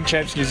you're Auckland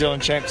Champs, New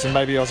Zealand Champs and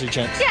maybe Aussie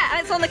Champs. Yeah,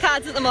 it's on the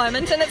cards at the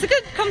moment and it's a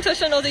good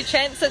competition, Aussie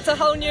Champs. It's a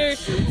whole new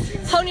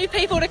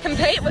people to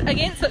compete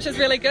against, which is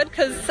really good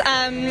because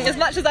as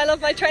much as I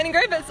love my training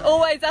group, it's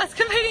always us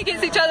competing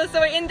against each other,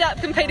 so we end up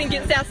competing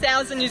against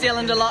ourselves in New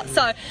Zealand a lot.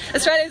 So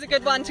Australia's a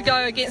good one to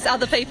go against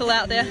other people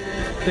out there.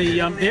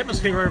 The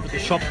atmosphere over at the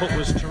shot put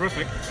was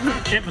terrific.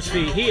 The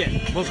atmosphere here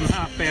wasn't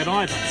half bad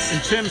either.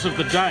 In terms of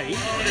the day,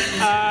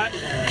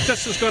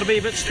 this has got to be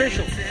a bit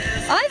special.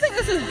 I think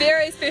this is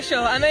very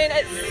special. I mean,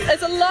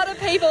 it's a lot of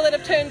people that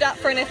have turned up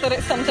for an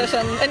athletics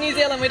competition. In New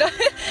Zealand, we don't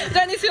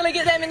necessarily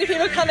get that many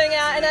people coming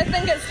out, and I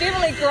think it's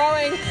definitely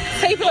growing.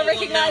 People are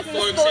recognising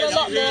the sport a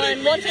lot more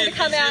and wanting to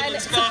come out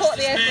and support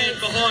the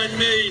athletes.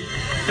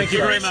 Thank you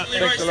very much.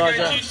 Thanks,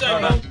 Elijah.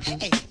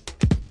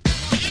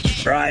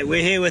 Right,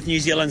 we're here with New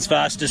Zealand's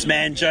fastest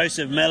man,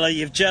 Joseph Miller.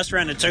 You've just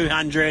run a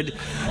 200.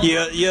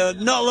 You're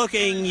not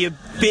looking your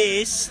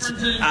best.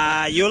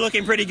 You're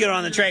looking pretty good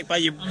on the track,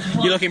 but you're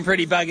looking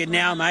pretty buggered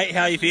now, mate.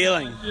 How are you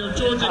feeling?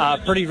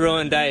 Pretty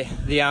ruined day.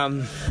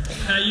 The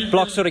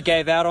block sort of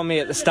gave out on me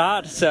at the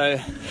start, so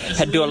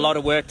had to do a lot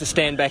of work to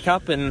stand back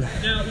up, and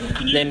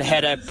then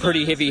had a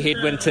pretty heavy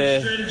headwind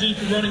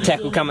to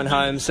tackle coming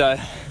home. So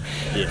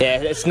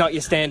yeah, it's not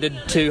your standard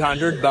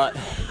 200, but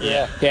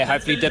yeah,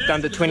 hopefully dipped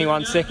under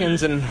 21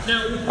 seconds, and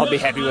I'll be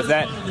happy with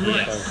that.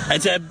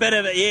 It's a bit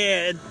of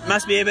it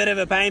must be a bit of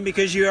a pain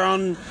because you're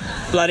on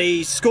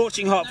bloody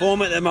scorching hot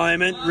form at the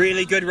moment.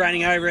 Really good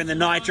running over in the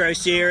Nitro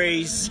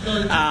Series,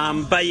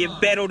 but you've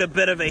battled a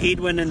bit of a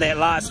headwind in that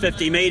last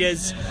 50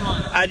 metres.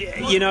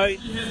 You know,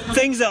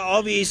 things are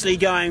obviously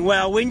going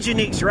well. When's your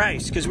next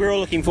race? Because we're all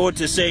looking forward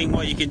to seeing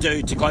what you can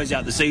do to close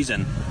out the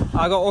season.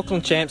 I got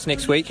Auckland Champs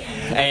next week,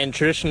 and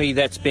traditionally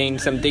that's been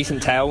some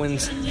decent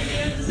tailwinds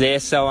there,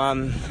 so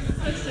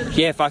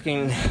if I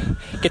can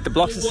get the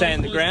blocks to stay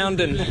on the ground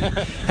and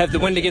have the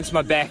wind against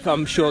my back,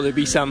 I'm sure there'll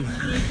be some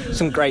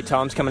great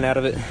times coming out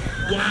of it.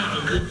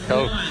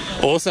 Cool.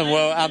 Awesome.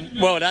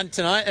 Well done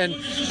tonight, and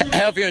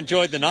how have you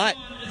enjoyed the night?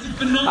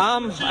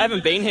 I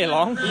haven't been here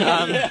long.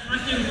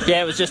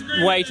 It was just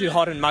way too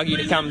hot and muggy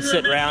to come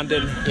sit around,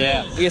 and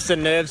I guess the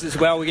nerves as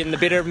well were getting the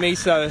better of me,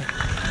 so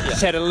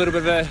just had a little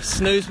bit of a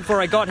snooze before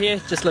I got here.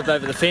 Just lived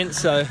over the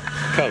fence, so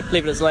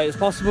leave it as late as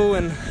possible,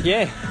 and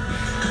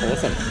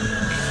awesome.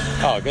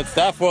 Oh, good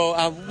stuff.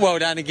 Well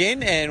done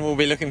again, and we'll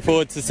be looking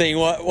forward to seeing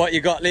what you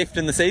got left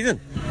in the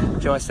season.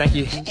 Joyce, thank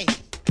you.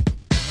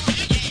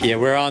 Yeah,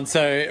 we're on.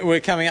 So we're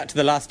coming up to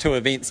the last two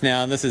events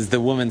now, and this is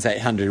the Women's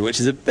 800, which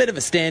is a bit of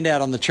a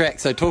standout on the track.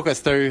 So talk us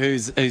through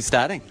who's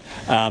starting.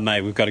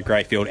 Mate, we've got a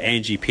great field.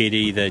 Angie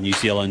Petty, the New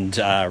Zealand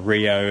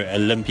Rio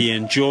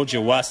Olympian. Georgia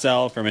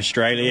Wassell from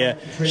Australia.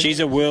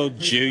 She's a World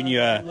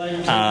Junior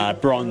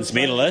bronze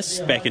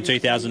medalist back in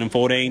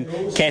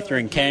 2014.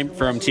 Catherine Camp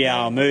from Te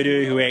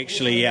Awamutu, who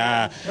actually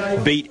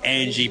beat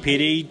Angie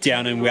Petty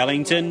down in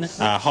Wellington.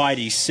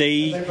 Heidi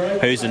C,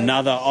 who's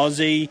another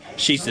Aussie.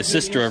 She's the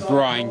sister of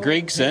Brian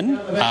Gregson,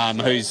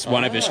 who's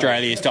one of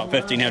Australia's top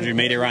 1500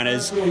 metre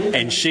runners,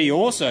 and she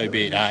also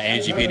beat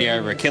Angie Petty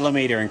over a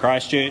kilometre in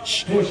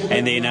Christchurch.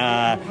 And then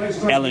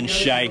Ellen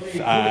Schaaf,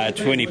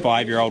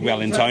 25-year-old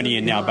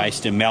Wellingtonian now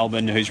based in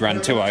Melbourne, who's run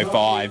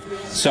 2:05.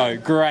 So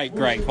great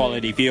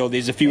quality field.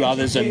 There's a few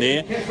others in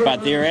there,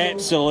 but they're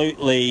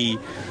absolutely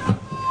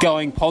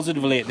going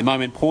positively at the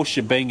moment.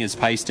 Portia Bing is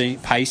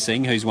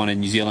pacing, who's one of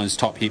New Zealand's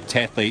top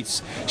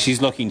heptathletes.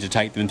 She's looking to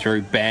take them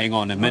through bang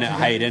on a minute.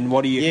 Hayden,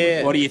 what do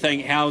you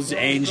think? How's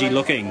Angie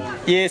looking?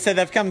 Yeah, so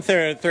they've come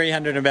through at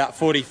 300 in about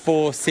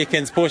 44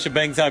 seconds. Portia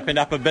Bing's opened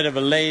up a bit of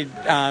a lead.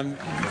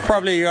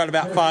 Probably got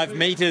about 5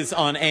 metres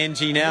on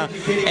Angie now.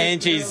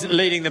 Angie's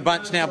leading the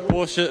bunch now.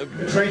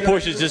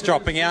 Portia's just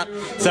dropping out.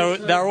 So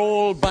they're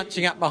all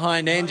bunching up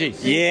behind Angie.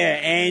 Yeah,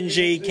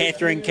 Angie,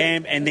 Catherine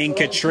Camp, and then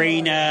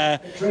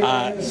Katrina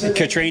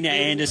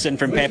Anderson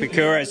from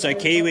Papakura. So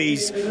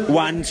Kiwis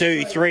 1,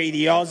 2, 3.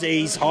 The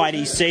Aussies,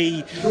 Heidi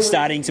C,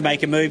 starting to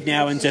make a move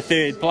now into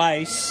third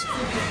place.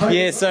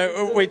 Yeah,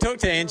 so we talked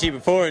to Angie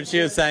before, and she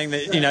was saying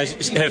that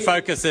her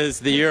focus is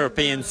the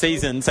European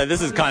season, so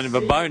this is kind of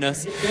a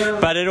bonus,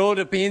 but it all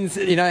depends,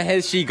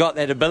 has she got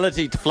that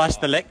ability to flush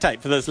the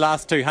lactate for this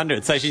last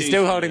 200? So she's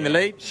still holding the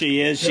lead?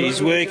 She is.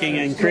 She's working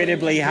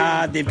incredibly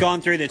hard. They've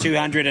gone through the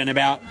 200 in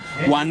about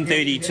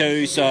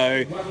 1:32,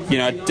 so,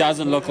 it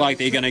doesn't look like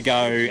they're going to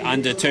go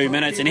under 2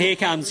 minutes. And here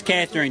comes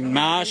Catherine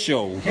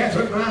Marshall.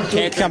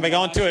 Coming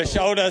onto her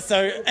shoulder,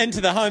 so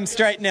into the home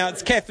straight now.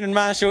 It's Catherine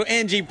Marshall,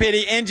 Angie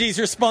Petty. Angie's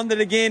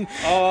responded again,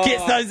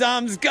 gets those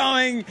arms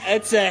going.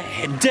 It's a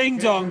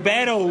ding-dong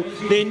battle.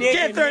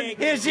 Catherine,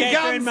 here she comes.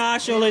 Catherine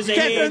Marshall is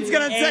ahead. Catherine's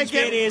going to take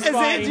it. Has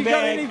Angie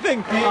got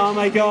anything? Oh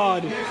my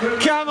God.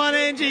 Come on,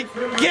 Angie.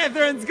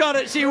 Catherine's got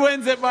it. She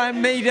wins it by a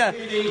metre.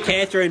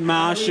 Catherine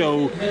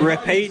Marshall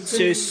repeats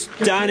her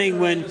stunning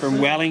win from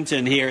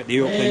Wellington here at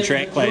the Auckland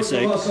Track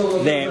Classic.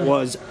 That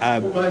was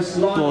a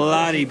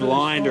bloody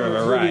blinder of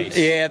a race.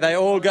 Yeah, they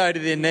all go to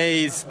their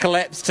knees,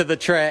 collapse to the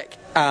track.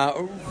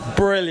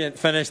 Brilliant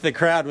finish. The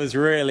crowd was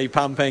really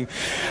pumping.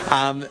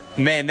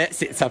 Man, that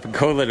sets up a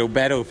cool little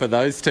battle for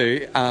those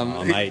two.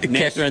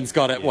 Catherine's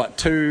got it,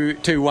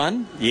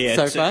 2-1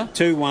 so far?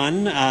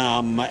 2-1.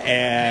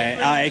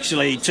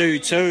 Actually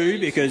 2-2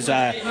 because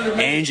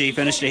Angie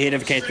finished ahead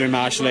of Catherine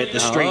Marshall at the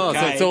Street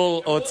K.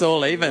 So it's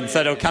all even.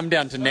 So it'll come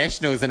down to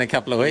nationals in a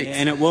couple of weeks.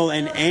 And it will.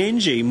 And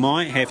Angie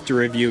might have to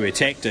review her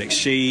tactics.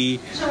 She's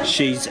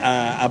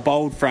a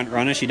bold front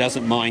runner. She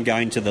doesn't mind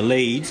going to the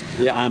lead,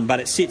 but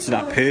it sets it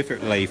up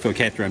perfectly for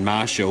Catherine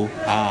Marshall,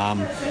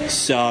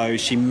 so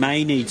she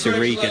may need to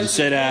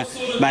reconsider,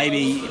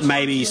 maybe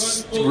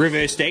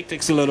reverse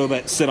tactics a little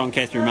bit, sit on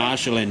Catherine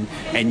Marshall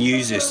and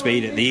use her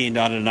speed at the end.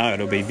 I don't know,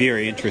 it'll be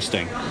very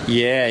interesting.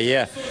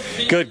 Yeah,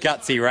 good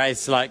gutsy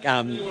race. Like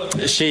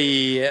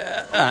Angie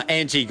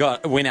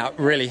went out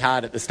really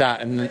hard at the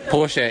start, and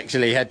Porsche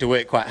actually had to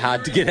work quite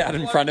hard to get out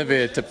in front of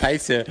her to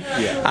pace her.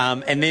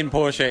 And then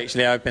Porsche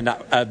actually opened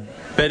up a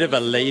bit of a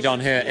lead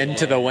on her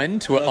into the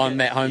wind on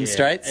that home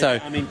straight. So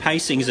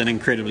pacing is an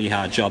incredibly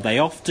hard job. They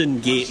often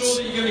get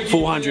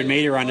 400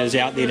 metre runners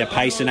out there to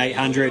pace an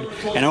 800,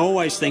 and I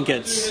always think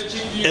it's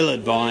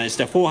ill-advised.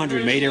 A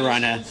 400 metre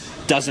runner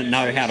doesn't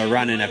know how to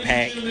run in a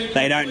pack.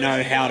 They don't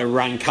know how to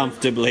run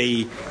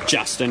comfortably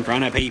just in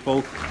front of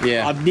people.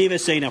 I've never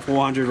seen a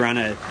 400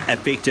 runner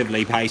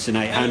effectively pace an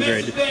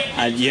 800.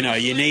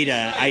 You need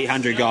a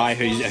 800 guy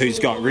who's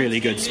got really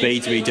good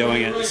speed to be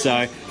doing it.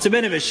 So it's a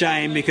bit of a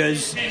shame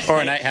because...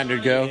 Or an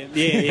 800 girl.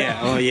 They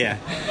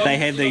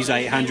have these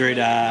 800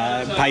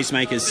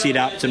 pacemakers set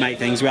up to make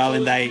things well,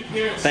 and they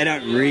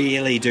don't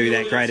really do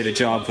that great of a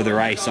job for the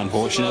race,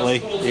 unfortunately.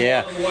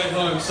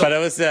 But it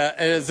was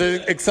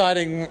an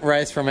exciting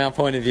race from our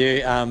point of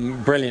view.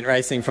 Brilliant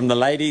racing from the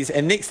ladies,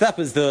 and next up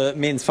is the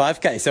men's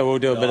 5k, so we'll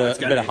do a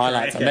bit of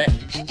highlights on that.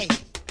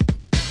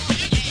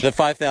 The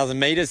 5,000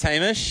 metres,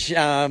 Hamish,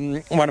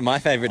 one of my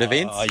favourite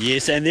events. Oh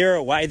yes, and they're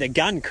away, the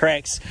gun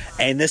cracks,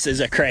 and this is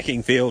a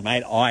cracking field,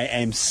 mate. I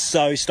am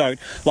so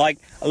stoked. I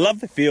love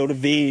the field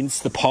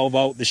events, the pole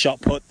vault, the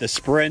shot put, the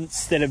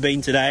sprints that have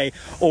been today,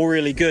 all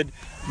really good.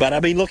 But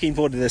I've been looking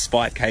forward to this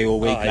 5k all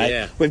week,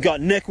 mate. We've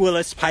got Nick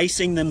Willis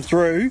pacing them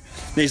through.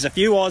 There's a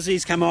few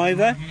Aussies come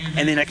over,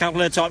 and then a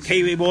couple of top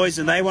Kiwi boys,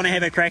 and they want to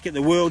have a crack at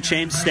the world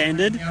champ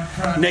standard.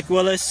 Nick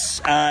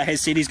Willis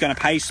has said he's going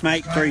to pace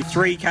mate through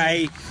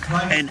 3k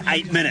in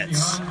 8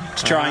 minutes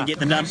to try and get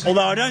them done.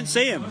 Although I don't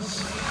see him.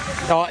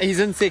 Oh, he's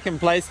in second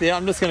place there.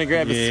 I'm just going to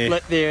grab a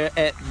split there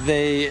at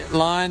the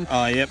line.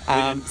 Oh, yep.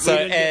 So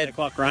add the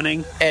clock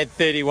running. Add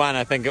 31,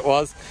 I think it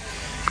was.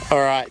 All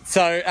right.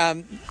 So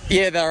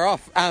they're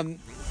off.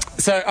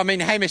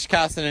 Hamish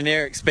Carson and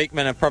Eric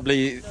Speakman are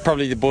probably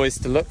the boys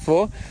to look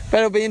for. But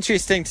it'll be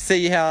interesting to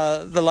see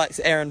how the likes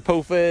of Aaron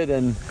Pulford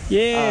and...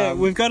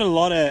 we've got a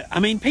lot of...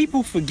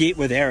 people forget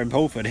with Aaron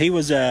Pulford, he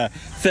was a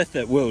 5th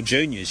at World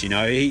Juniors,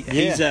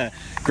 He's a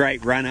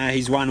great runner.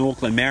 He's won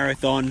Auckland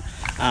Marathon,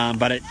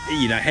 but it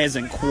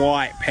hasn't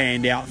quite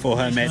panned out for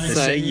him at the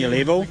senior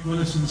level.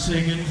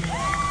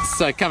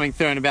 So coming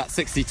through in about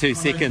 62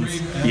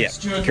 seconds. Yeah,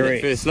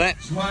 correct. First lap.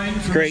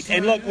 Correct.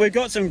 And look, we've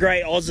got some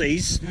great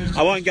Aussies.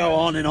 I won't go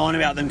on and on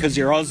about them because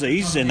they're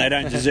Aussies and they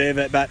don't deserve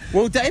it. But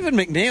David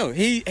McNeil,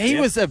 he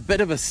was a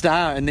bit of a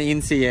star in the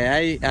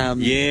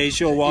NCAA. He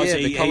sure was.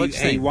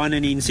 He won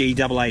an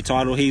NCAA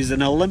title. He's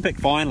an Olympic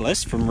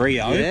finalist from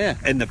Rio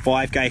in the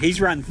 5K. He's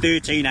run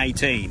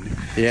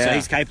 13:18. So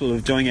he's capable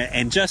of doing it.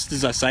 And just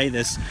as I say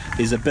this,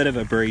 there's a bit of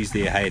a breeze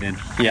there, Hayden.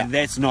 Yeah. And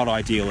that's not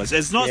ideal.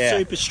 It's not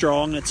super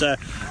strong. It's a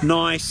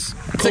nice...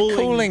 It's a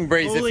cooling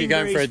breeze if you're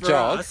going for a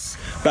jog.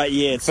 But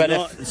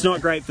it's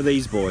not great for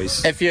these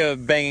boys. If you're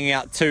banging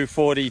out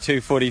 240,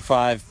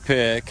 245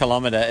 per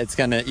kilometre,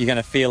 you're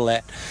gonna feel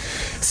that.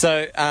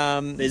 So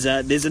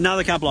there's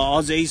another couple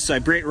of Aussies. So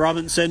Brett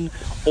Robinson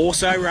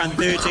also run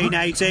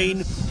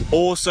 13:18,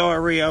 also a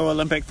Rio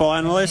Olympic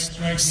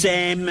finalist.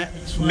 Sam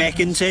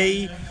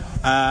McEntee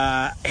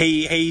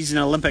He's an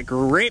Olympic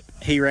rep.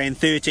 He ran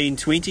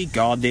 13:20.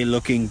 God, they're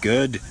looking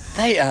good.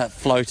 They are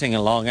floating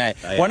along, eh?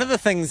 One of the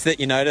things that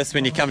you notice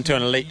when you come to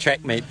an elite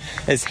track meet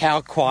is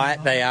how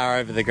quiet they are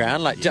over the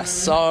ground, like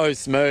just so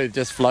smooth,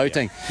 just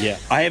floating. Yeah.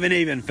 I haven't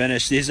even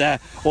finished. There's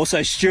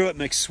also Stuart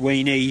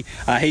McSweeney.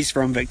 He's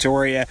from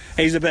Victoria.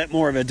 He's a bit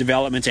more of a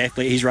development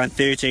athlete. He's run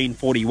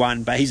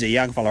 13:41, but he's a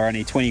young fella,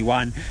 only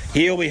 21.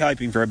 He'll be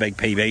hoping for a big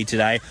PB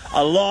today,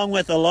 along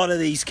with a lot of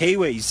these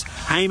Kiwis.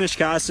 Hamish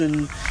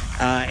Carson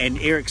and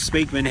Eric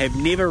Speakman have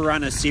never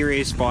run a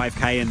serious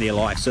 5K in their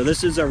life, so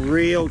this is a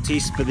real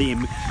test for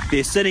them.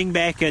 They're sitting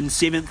back in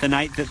 7th and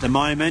 8th at the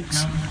moment.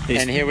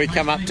 And here we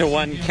come up to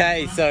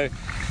 1K, so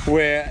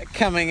we're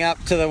coming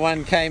up to the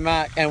 1K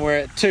mark and we're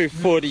at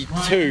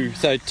 2:42,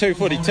 so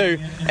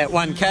 2:42 at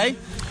 1K.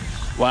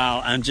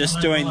 Wow, I'm just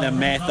doing the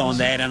math on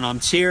that, and I'm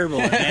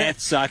terrible at math,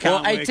 so I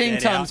can't well, work 18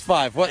 that times out.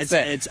 5, what's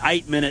that? It's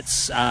 8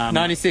 minutes.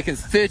 90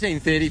 seconds,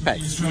 13:30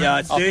 pace. Yeah,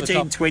 it's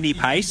 13:20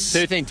 pace.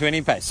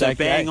 13:20 pace, so okay.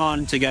 Bang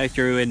on to go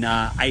through in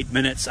 8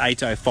 minutes,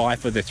 8:05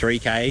 for the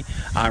 3K.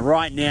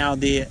 Right now,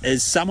 there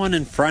is someone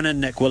in front of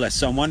Nick Willis,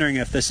 so I'm wondering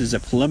if this is a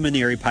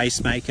preliminary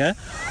pacemaker,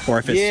 or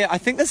if it's... Yeah, I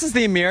think this is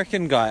the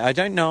American guy. I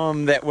don't know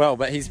him that well,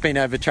 but he's been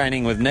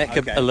overtraining with Nick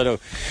a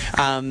little.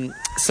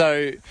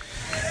 So...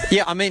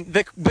 yeah, I mean,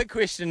 the big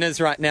question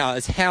is right now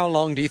is how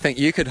long do you think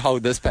you could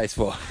hold this pace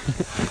for?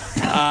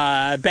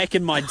 Back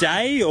in my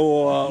day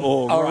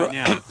or right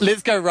now?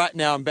 Let's go right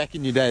now and back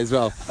in your day as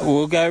well.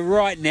 We'll go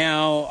right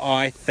now.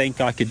 I think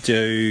I could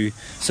do...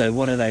 So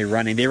what are they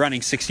running? They're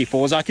running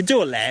 64s. I could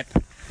do a lap.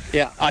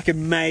 Yeah. I could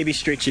maybe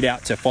stretch it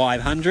out to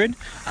 500.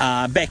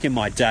 Back in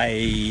my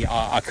day,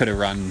 I could have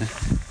run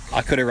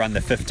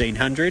the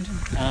 1500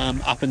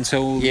 up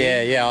until...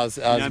 Yeah, I was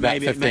about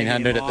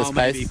 1500 at this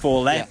pace. Maybe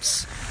 4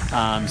 laps. Yeah.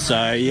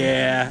 So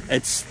yeah,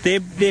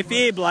 they're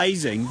fair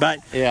blazing, but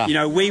you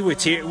know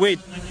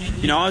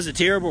I was a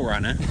terrible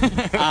runner.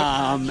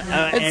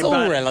 It's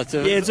all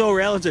relative. Yeah, it's all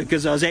relative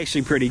because I was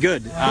actually pretty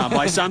good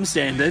by some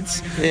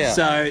standards. Yeah.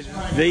 So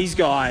these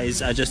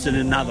guys are just in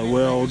another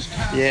world.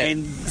 Yeah.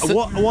 And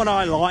what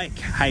I like,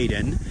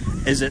 Hayden,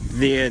 is that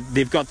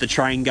they've got the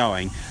train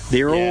going.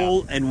 They're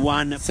all in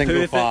one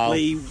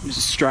perfectly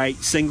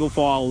straight single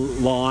file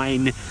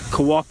line,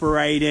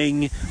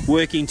 cooperating,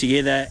 working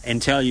together,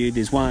 and tell you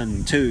there's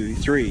 1, 2,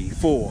 3,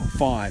 4,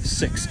 5,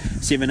 6,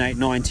 7, 8,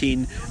 9,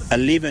 10,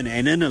 11,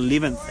 and in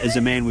 11th is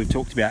a man we've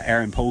talked about,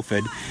 Aaron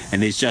Pulford,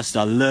 and there's just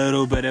a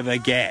little bit of a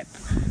gap.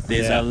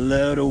 There's a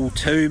little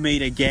 2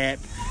 metre gap.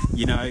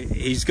 You know,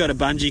 he's got a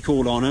bungee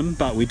cord on him,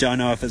 but we don't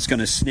know if it's going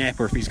to snap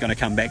or if he's going to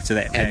come back to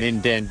that pack.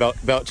 And then Dan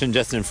Belchin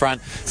just in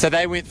front. So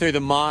they went through the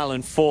mile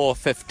in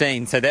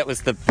 4:15. So that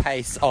was the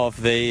pace of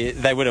they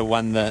would have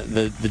won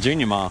the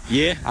junior mile.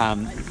 Yeah.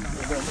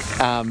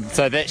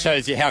 So that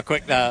shows you how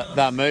quick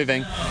they're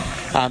moving.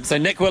 So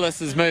Nick Willis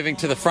is moving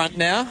to the front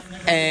now,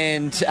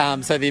 and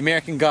so the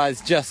American guys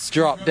just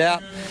dropped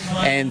out,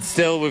 and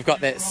still we've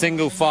got that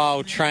single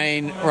file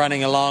train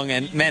running along,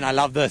 and man, I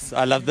love this.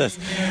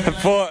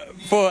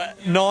 For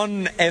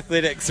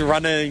non-athletics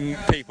running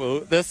people,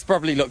 this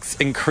probably looks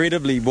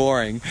incredibly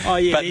boring. Oh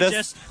yeah, but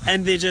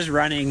they're just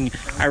running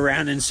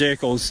around in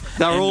circles.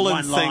 They're all in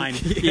one line.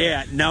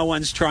 Yeah, no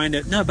one's trying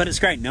to. No, but it's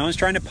great. No one's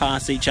trying to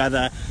pass each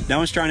other. No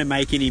one's trying to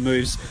make any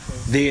moves.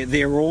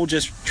 They're all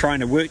just trying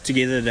to work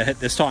together to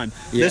hit this time.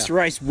 Yeah. This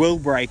race will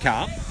break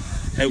up.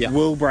 It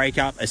will break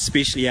up,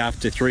 especially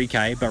after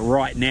 3K. But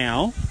right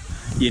now,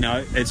 you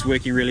know, it's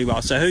working really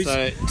well. So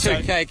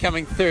 2K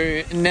coming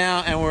through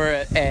now, and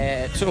we're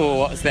at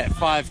what's that,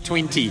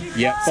 520?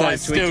 Yeah, so 520.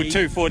 still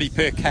 240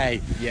 per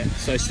K. Yeah,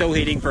 so still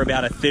heading for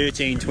about a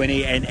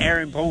 13:20, and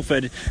Aaron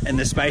Pulford, in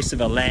the space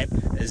of a lap,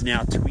 is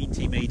now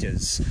 20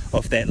 metres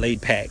off that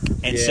lead pack.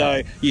 And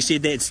so you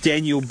said that's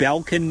Daniel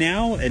Belkin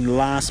now in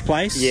last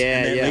place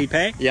in that lead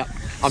pack? Yeah.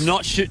 I'm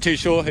not too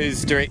sure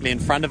who's directly in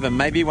front of him.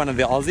 Maybe one of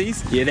the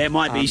Aussies? Yeah, that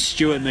might be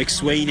Stuart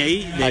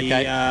McSweeney,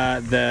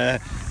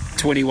 the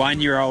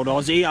 21-year-old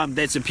Aussie.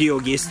 That's a pure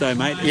guess though,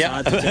 mate. It's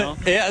hard to tell.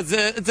 Yeah,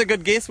 it's a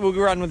good guess. We'll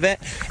run with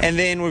that. And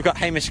then we've got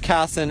Hamish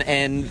Carson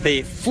and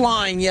the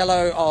flying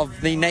yellow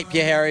of the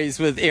Napier Harries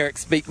with Eric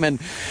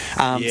Speakman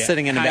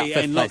sitting in about 5th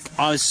place. Look,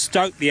 I was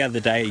stoked the other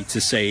day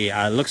to see,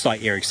 looks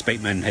like Eric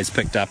Speakman has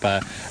picked up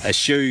a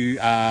shoe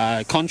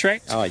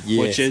contract,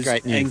 which is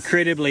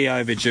incredibly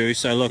overdue.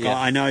 So look,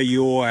 I know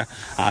you're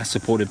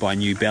supported by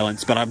New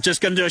Balance, but I'm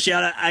just going to do a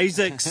shout out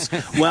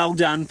ASICS. Well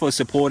done for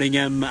supporting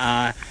him.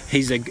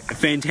 He's a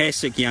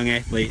fantastic young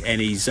athlete,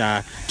 and he's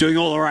doing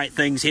all the right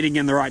things, heading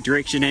in the right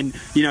direction, and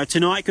you know,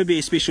 tonight could be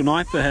a special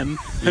night for him.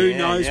 Who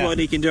knows what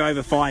he can do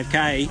over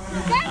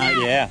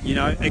 5K. You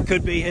know, it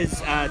could be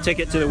his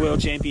ticket to the World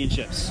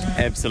Championships.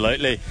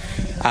 Absolutely.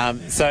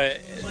 So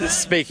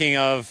speaking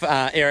of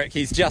Eric,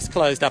 he's just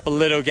closed up a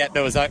little gap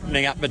that was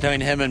opening up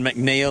between him and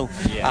McNeil,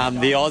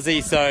 the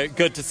Aussie, so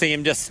good to see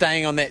him just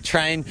staying on that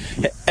train.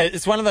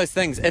 It's one of those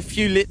things, if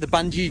you let the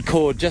bungee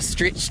cord just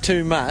stretch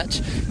too much,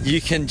 you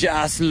can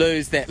just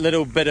lose that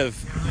little bit of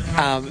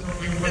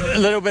a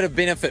little bit of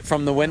benefit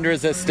from the wind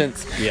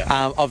resistance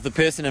of the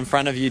person in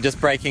front of you just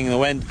breaking the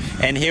wind.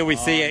 And here we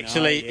see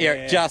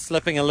Eric just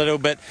slipping a little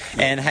bit,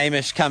 and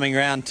Hamish coming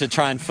around to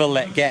try and fill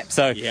that gap.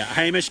 So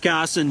Hamish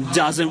Carson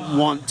doesn't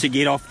want to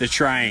get off the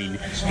train.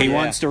 He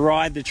wants to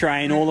ride the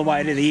train all the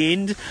way to the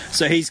end.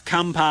 So he's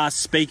come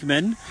past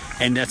Speakman,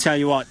 and I tell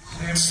you what,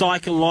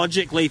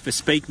 psychologically for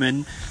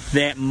Speakman,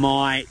 that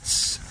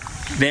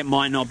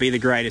might not be the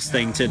greatest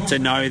thing to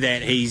know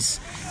that he's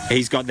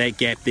got that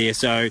gap there.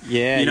 So,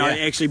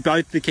 actually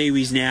both the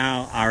Kiwis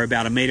now are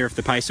about a metre off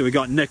the pace. So we've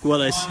got Nick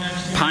Willis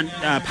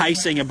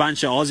pacing a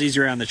bunch of Aussies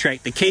around the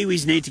track. The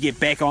Kiwis need to get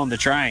back on the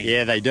train.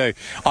 Yeah, they do.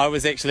 I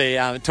was actually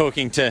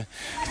talking to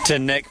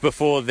Nick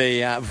before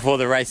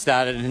the race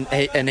started,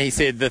 and he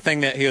said the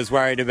thing that he was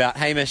worried about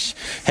Hamish,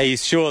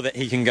 he's sure that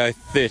he can go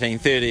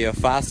 13:30 or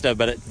faster,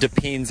 but it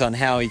depends on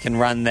how he can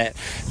run the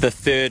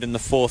third and the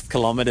fourth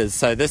kilometres.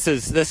 So this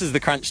is the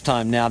crunch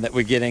time now that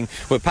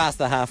we're past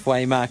the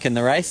halfway mark in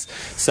the race.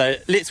 So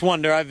let's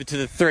wander over to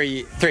the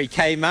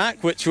 3K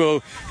mark, which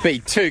will be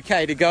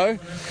 2K to go.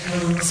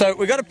 So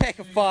we've got a pack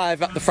of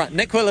 5 up the front.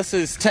 Nick Willis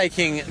is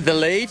taking the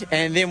lead,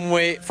 and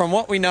then from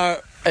what we know,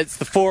 it's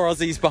the 4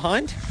 Aussies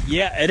behind.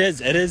 Yeah, it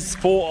is. It is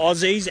 4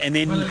 Aussies, and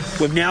then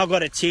we've now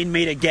got a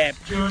 10-metre gap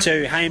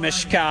to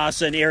Hamish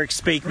Carson, Eric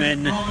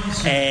Speakman,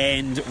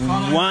 and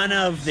one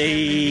of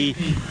the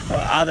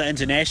other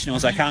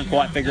internationals. I can't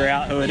quite figure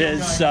out who it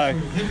is. So,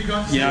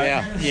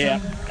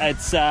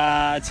 it's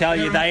I tell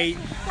you,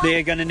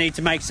 they're going to need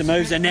to make some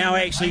moves. And now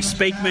actually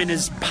Speakman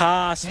is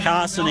past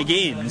Carson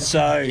again.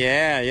 So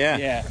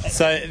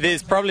So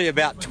there's probably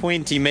about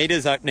 20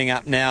 metres opening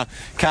up now.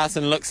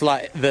 Carson looks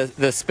like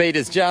the speed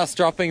is just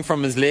dropping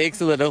from his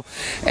legs a little,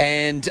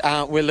 and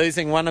we're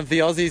losing one of the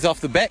Aussies off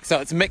the back. So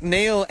it's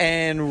McNeil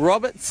and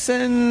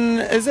Robertson,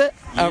 is it?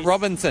 Yes.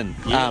 Robinson,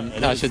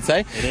 I should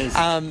say. It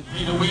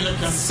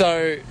is.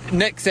 So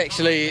Nick's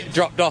actually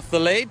dropped off the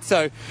lead.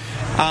 So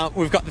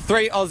we've got the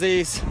 3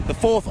 Aussies, the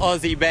 4th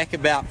Aussie back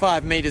about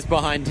 5 metres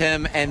behind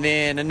him, and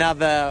then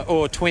another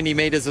 20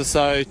 metres or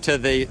so to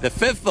the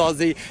 5th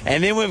Aussie,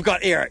 and then we've got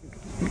Eric.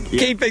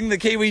 Keeping the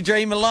Kiwi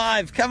dream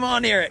alive. Come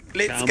on, Eric.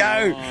 Let's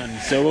go.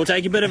 So we'll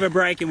take a bit of a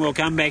break and we'll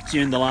come back to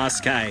you in the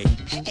last K.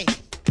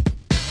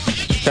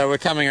 So we're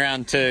coming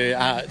around to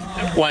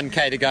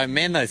 1K to go.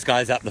 Man, those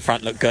guys up the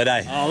front look good,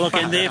 eh? Oh, look,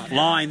 and they're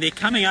flying. They're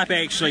coming up,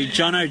 actually.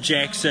 Jono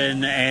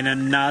Jackson and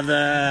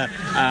another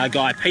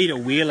guy, Peter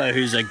Wheeler,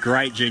 who's a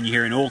great junior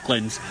here in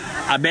Auckland,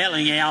 are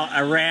battling out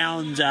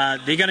around...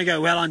 they're going to go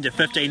well under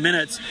 15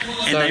 minutes,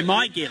 and they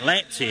might get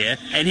laps here.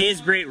 And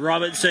here's Brett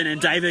Robertson and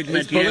David McNeil.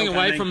 He's pulling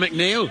away from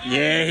McNeil.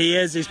 Yeah, he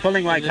is. He's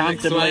pulling away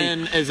comfortably.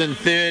 Nick Swan is in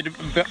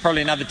 3rd,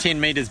 probably another 10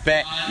 metres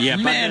back. Yeah,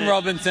 Man,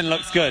 Robinson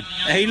looks good.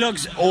 He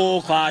looks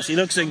all class. He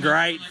looks in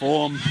great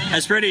form.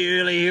 It's pretty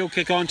early. He'll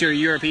kick on to a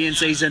European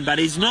season, but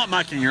he's not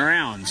mucking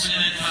around.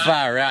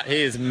 Far out.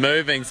 He is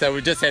moving. So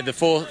we've just had the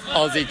 4th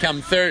Aussie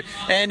come through,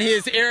 and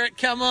here's Eric.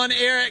 Come on,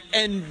 Eric.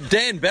 And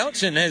Dan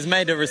Belchin has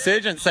made a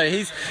resurgence, so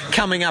he's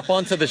coming up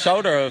onto the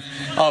shoulder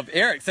of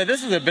Eric. So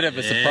this is a bit of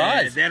a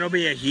surprise. That'll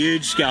be a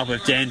huge scalp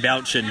if Dan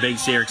Belchin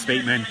beats Eric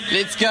Speakman.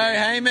 Let's go,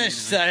 Hamish.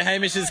 So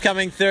Hamish is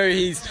coming through.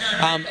 He's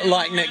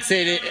like Nick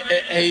said,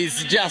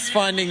 he's just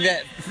finding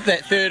that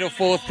 3rd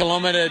or 4th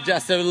kilometre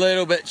just a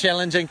little bit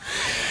challenging.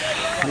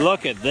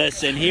 Look at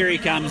this, and here he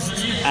comes.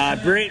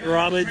 Brett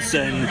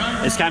Robertson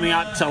is coming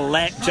up to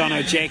lap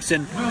Jono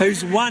Jackson,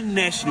 who's won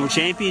national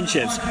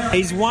championships.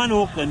 He's won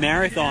Auckland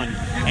Marathon,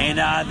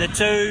 and the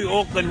 2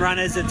 Auckland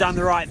runners have done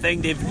the right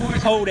thing. They've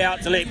pulled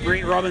out to let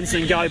Brett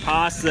Robinson go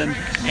past them,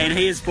 and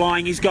he is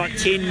flying. He's got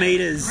 10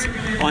 metres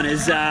on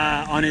his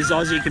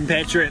Aussie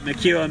compatriot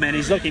McEwen, and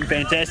he's looking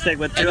fantastic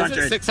with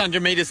 200.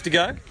 600 metres to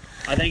go.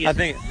 I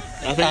think.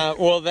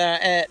 Well, they're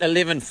at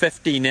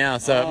 11:50 now,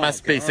 so it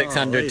must be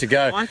 600 to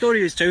go. I thought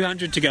he was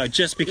 200 to go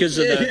just because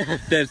of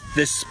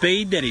the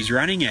speed that he's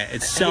running at.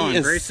 It's so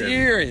impressive. He is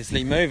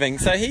seriously moving.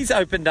 So he's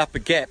opened up a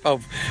gap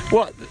of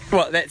what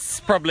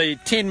that's probably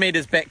 10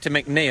 metres back to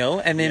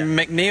McNeil, and then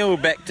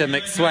McNeil back to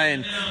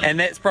McSwan, and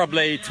that's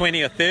probably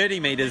 20 or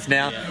 30 metres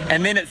now,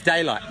 and then it's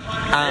daylight.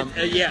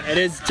 It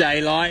is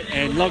daylight,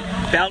 and look,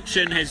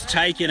 Belchin has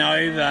taken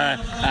over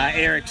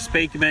Eric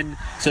Speakman,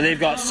 so they've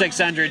got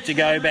 600 to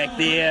go back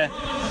there.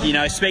 You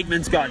know,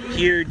 Speakman's got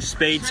huge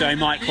speed, so he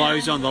might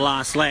close on the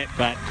last lap,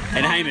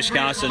 and Hamish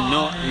Carson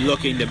not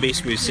looking the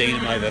best we've seen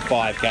him over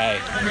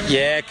 5K.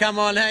 Yeah, come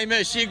on,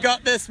 Hamish, you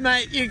got this,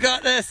 mate, you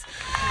got this.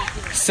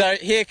 So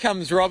here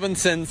comes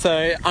Robinson,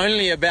 so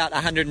only about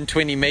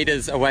 120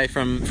 metres away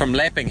from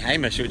lapping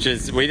Hamish,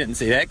 we didn't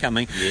see that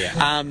coming.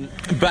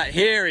 But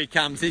here he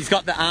comes, he's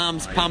got the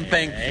arms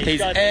pumping,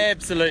 he's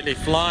absolutely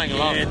flying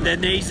along. The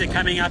knees are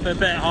coming up a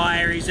bit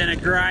higher, he's in a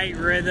great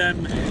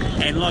rhythm,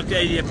 and look,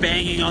 they're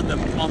banging on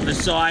the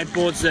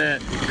sideboards.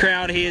 The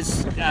crowd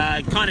here's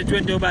kind of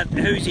dwindled, but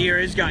who's here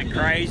is going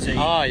crazy.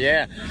 Oh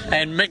yeah,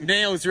 and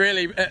McNeil's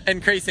really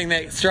increasing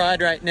that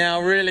stride rate now,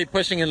 really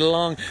pushing it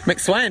along.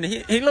 McSwan,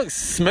 he looks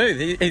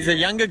smooth. He's a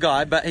younger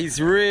guy, but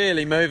he's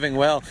really moving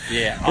well.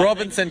 Yeah.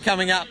 Robinson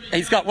coming up.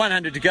 He's got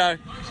 100 to go.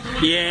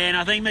 Yeah, and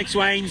I think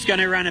McSwain's going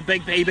to run a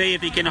big PB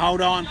if he can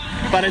hold on.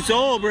 But it's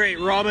all Brett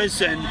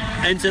Robinson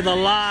into the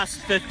last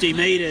 50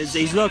 metres.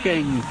 He's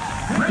looking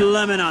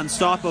blimmin'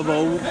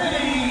 unstoppable.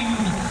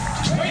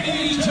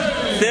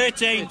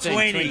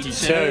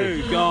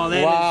 13.22. God,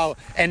 wow.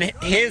 And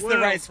here's the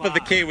race for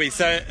the Kiwis.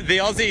 So the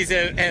Aussies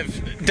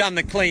have done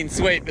the clean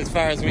sweep as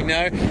far as we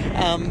know.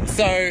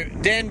 So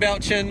Dan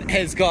Belchin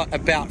has got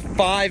about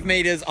 5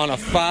 metres on a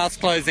fast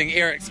closing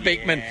Eric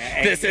Speakman.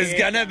 This is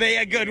going to be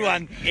a good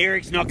one.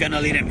 Eric's not going to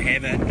let him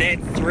have it.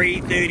 That's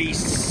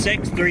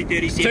 3.36,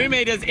 3.37. 2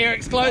 metres,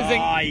 Eric's closing.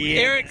 Oh,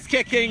 yeah. Eric's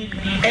kicking.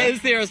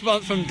 Is there a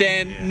response from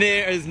Dan?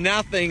 There is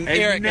nothing.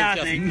 Eric is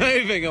just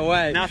moving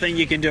away. Nothing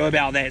you can do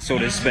about that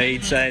sort of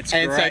speed. So it's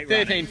and great.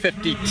 So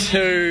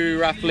 13.52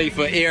 roughly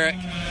for Eric.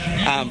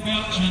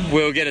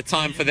 We'll get a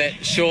time for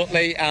that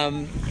shortly.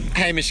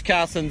 Hamish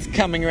Carson's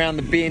coming around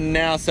the bend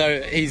now,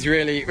 so he's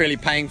really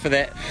paying for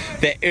that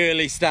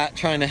early start,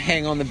 trying to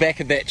hang on the back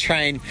of that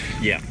train.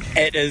 Yeah,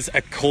 it is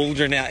a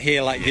cauldron out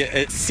here. Like,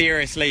 it's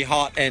seriously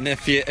hot, and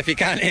if you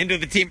can't handle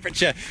the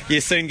temperature,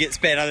 you soon get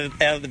spat out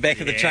of the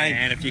back of the train.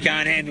 And if you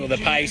can't handle the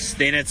pace,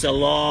 then it's a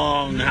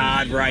long,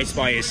 hard race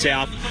by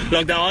yourself.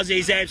 Look, the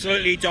Aussies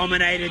absolutely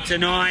dominated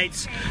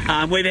tonight.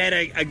 We've had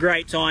a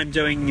great time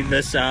doing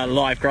this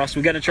live cross.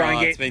 We're going to try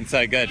and get it's been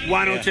so good.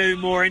 one or two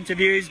more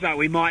interviews, but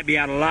we might be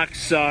out of luck.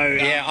 So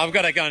yeah, I've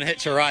got to go and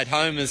hitch a ride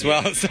home as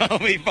well, so I'll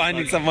be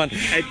finding someone.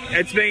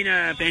 It's been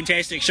a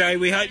fantastic show.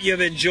 We hope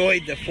you've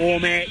enjoyed the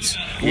format.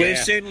 We've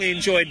certainly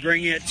enjoyed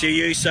bringing it to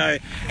you. So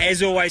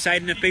as always,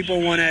 Hayden, if people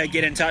want to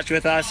get in touch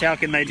with us, how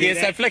can they do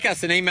that? So flick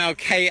us an email,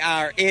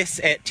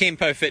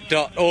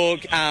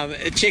 krs@tempofit.org.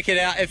 Check it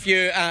out. If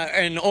you are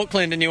in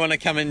Auckland and you want to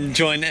come and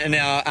join in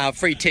our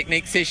free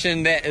technique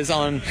session, that is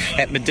on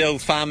at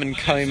Medill's Farm in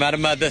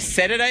Kohimarama this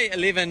Saturday,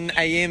 11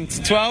 a.m.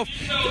 to 12.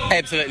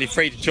 Absolutely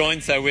free to join,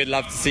 so we'd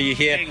love to see you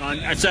here. Hang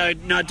on. So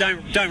no,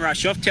 don't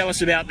rush off. Tell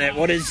us about that.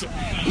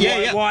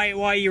 Why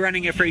are you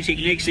running a free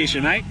technique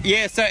session, mate?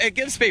 Yeah, so it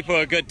gives people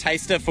a good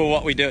taster for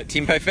what we do at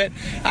Tempo Fit.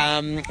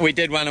 We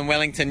did one in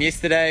Wellington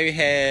yesterday. We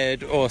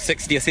had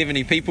 60 or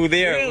 70 people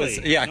there. Really? It was,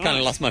 I kind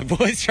of lost my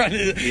voice trying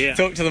to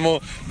talk to them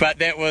all, but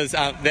that was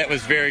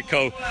very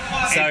cool.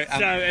 So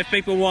if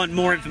people want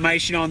more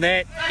information on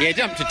that,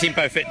 jump to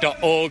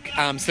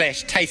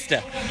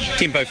tempofit.org/taster.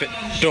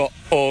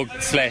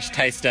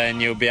 tempofit.org/taster,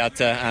 and you'll be able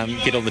to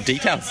get all the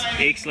details.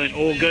 Excellent,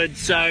 all good.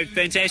 So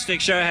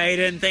fantastic show,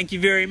 Hayden. Thank you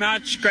very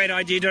much. Great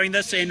idea doing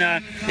this, and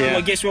I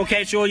guess we'll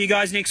catch all you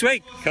guys next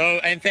week. Cool,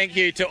 and thank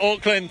you to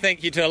Auckland.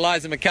 Thank you to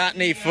Eliza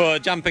McCartney for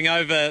jumping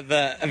over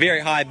the very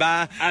high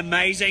bar.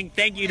 Amazing.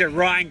 Thank you to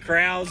Ryan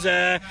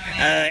Krauser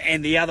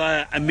and the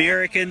other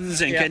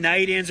Americans and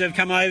Canadians who have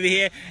come over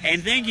here,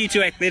 and thank you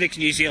to Athletics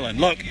New Zealand.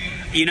 Look,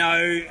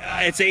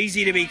 it's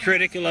easy to be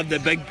critical of the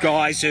big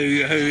guys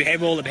who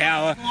have all the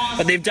power,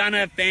 but they've done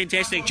a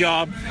fantastic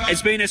job.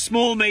 It's been a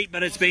small meet,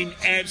 but it's been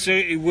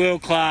absolutely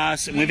world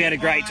class, and we've had a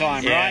great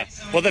time, right?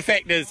 Well, the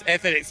fact is,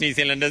 Athletics New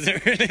Zealand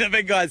isn't really the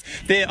big guys.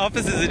 Their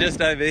offices are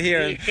just over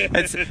here, and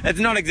it's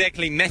not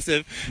exactly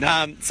massive.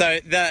 No. So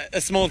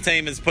a small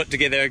team has put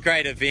together a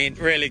great event,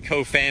 really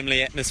cool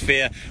family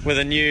atmosphere with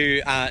a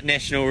new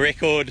national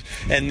record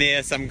in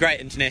there, some great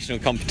international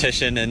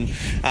competition, and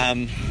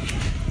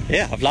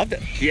I've loved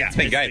it. Yeah, it's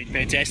been great.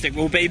 Fantastic.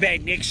 We'll be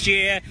back next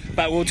year,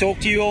 but we'll talk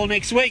to you all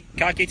next week.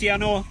 Ka kite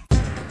anō.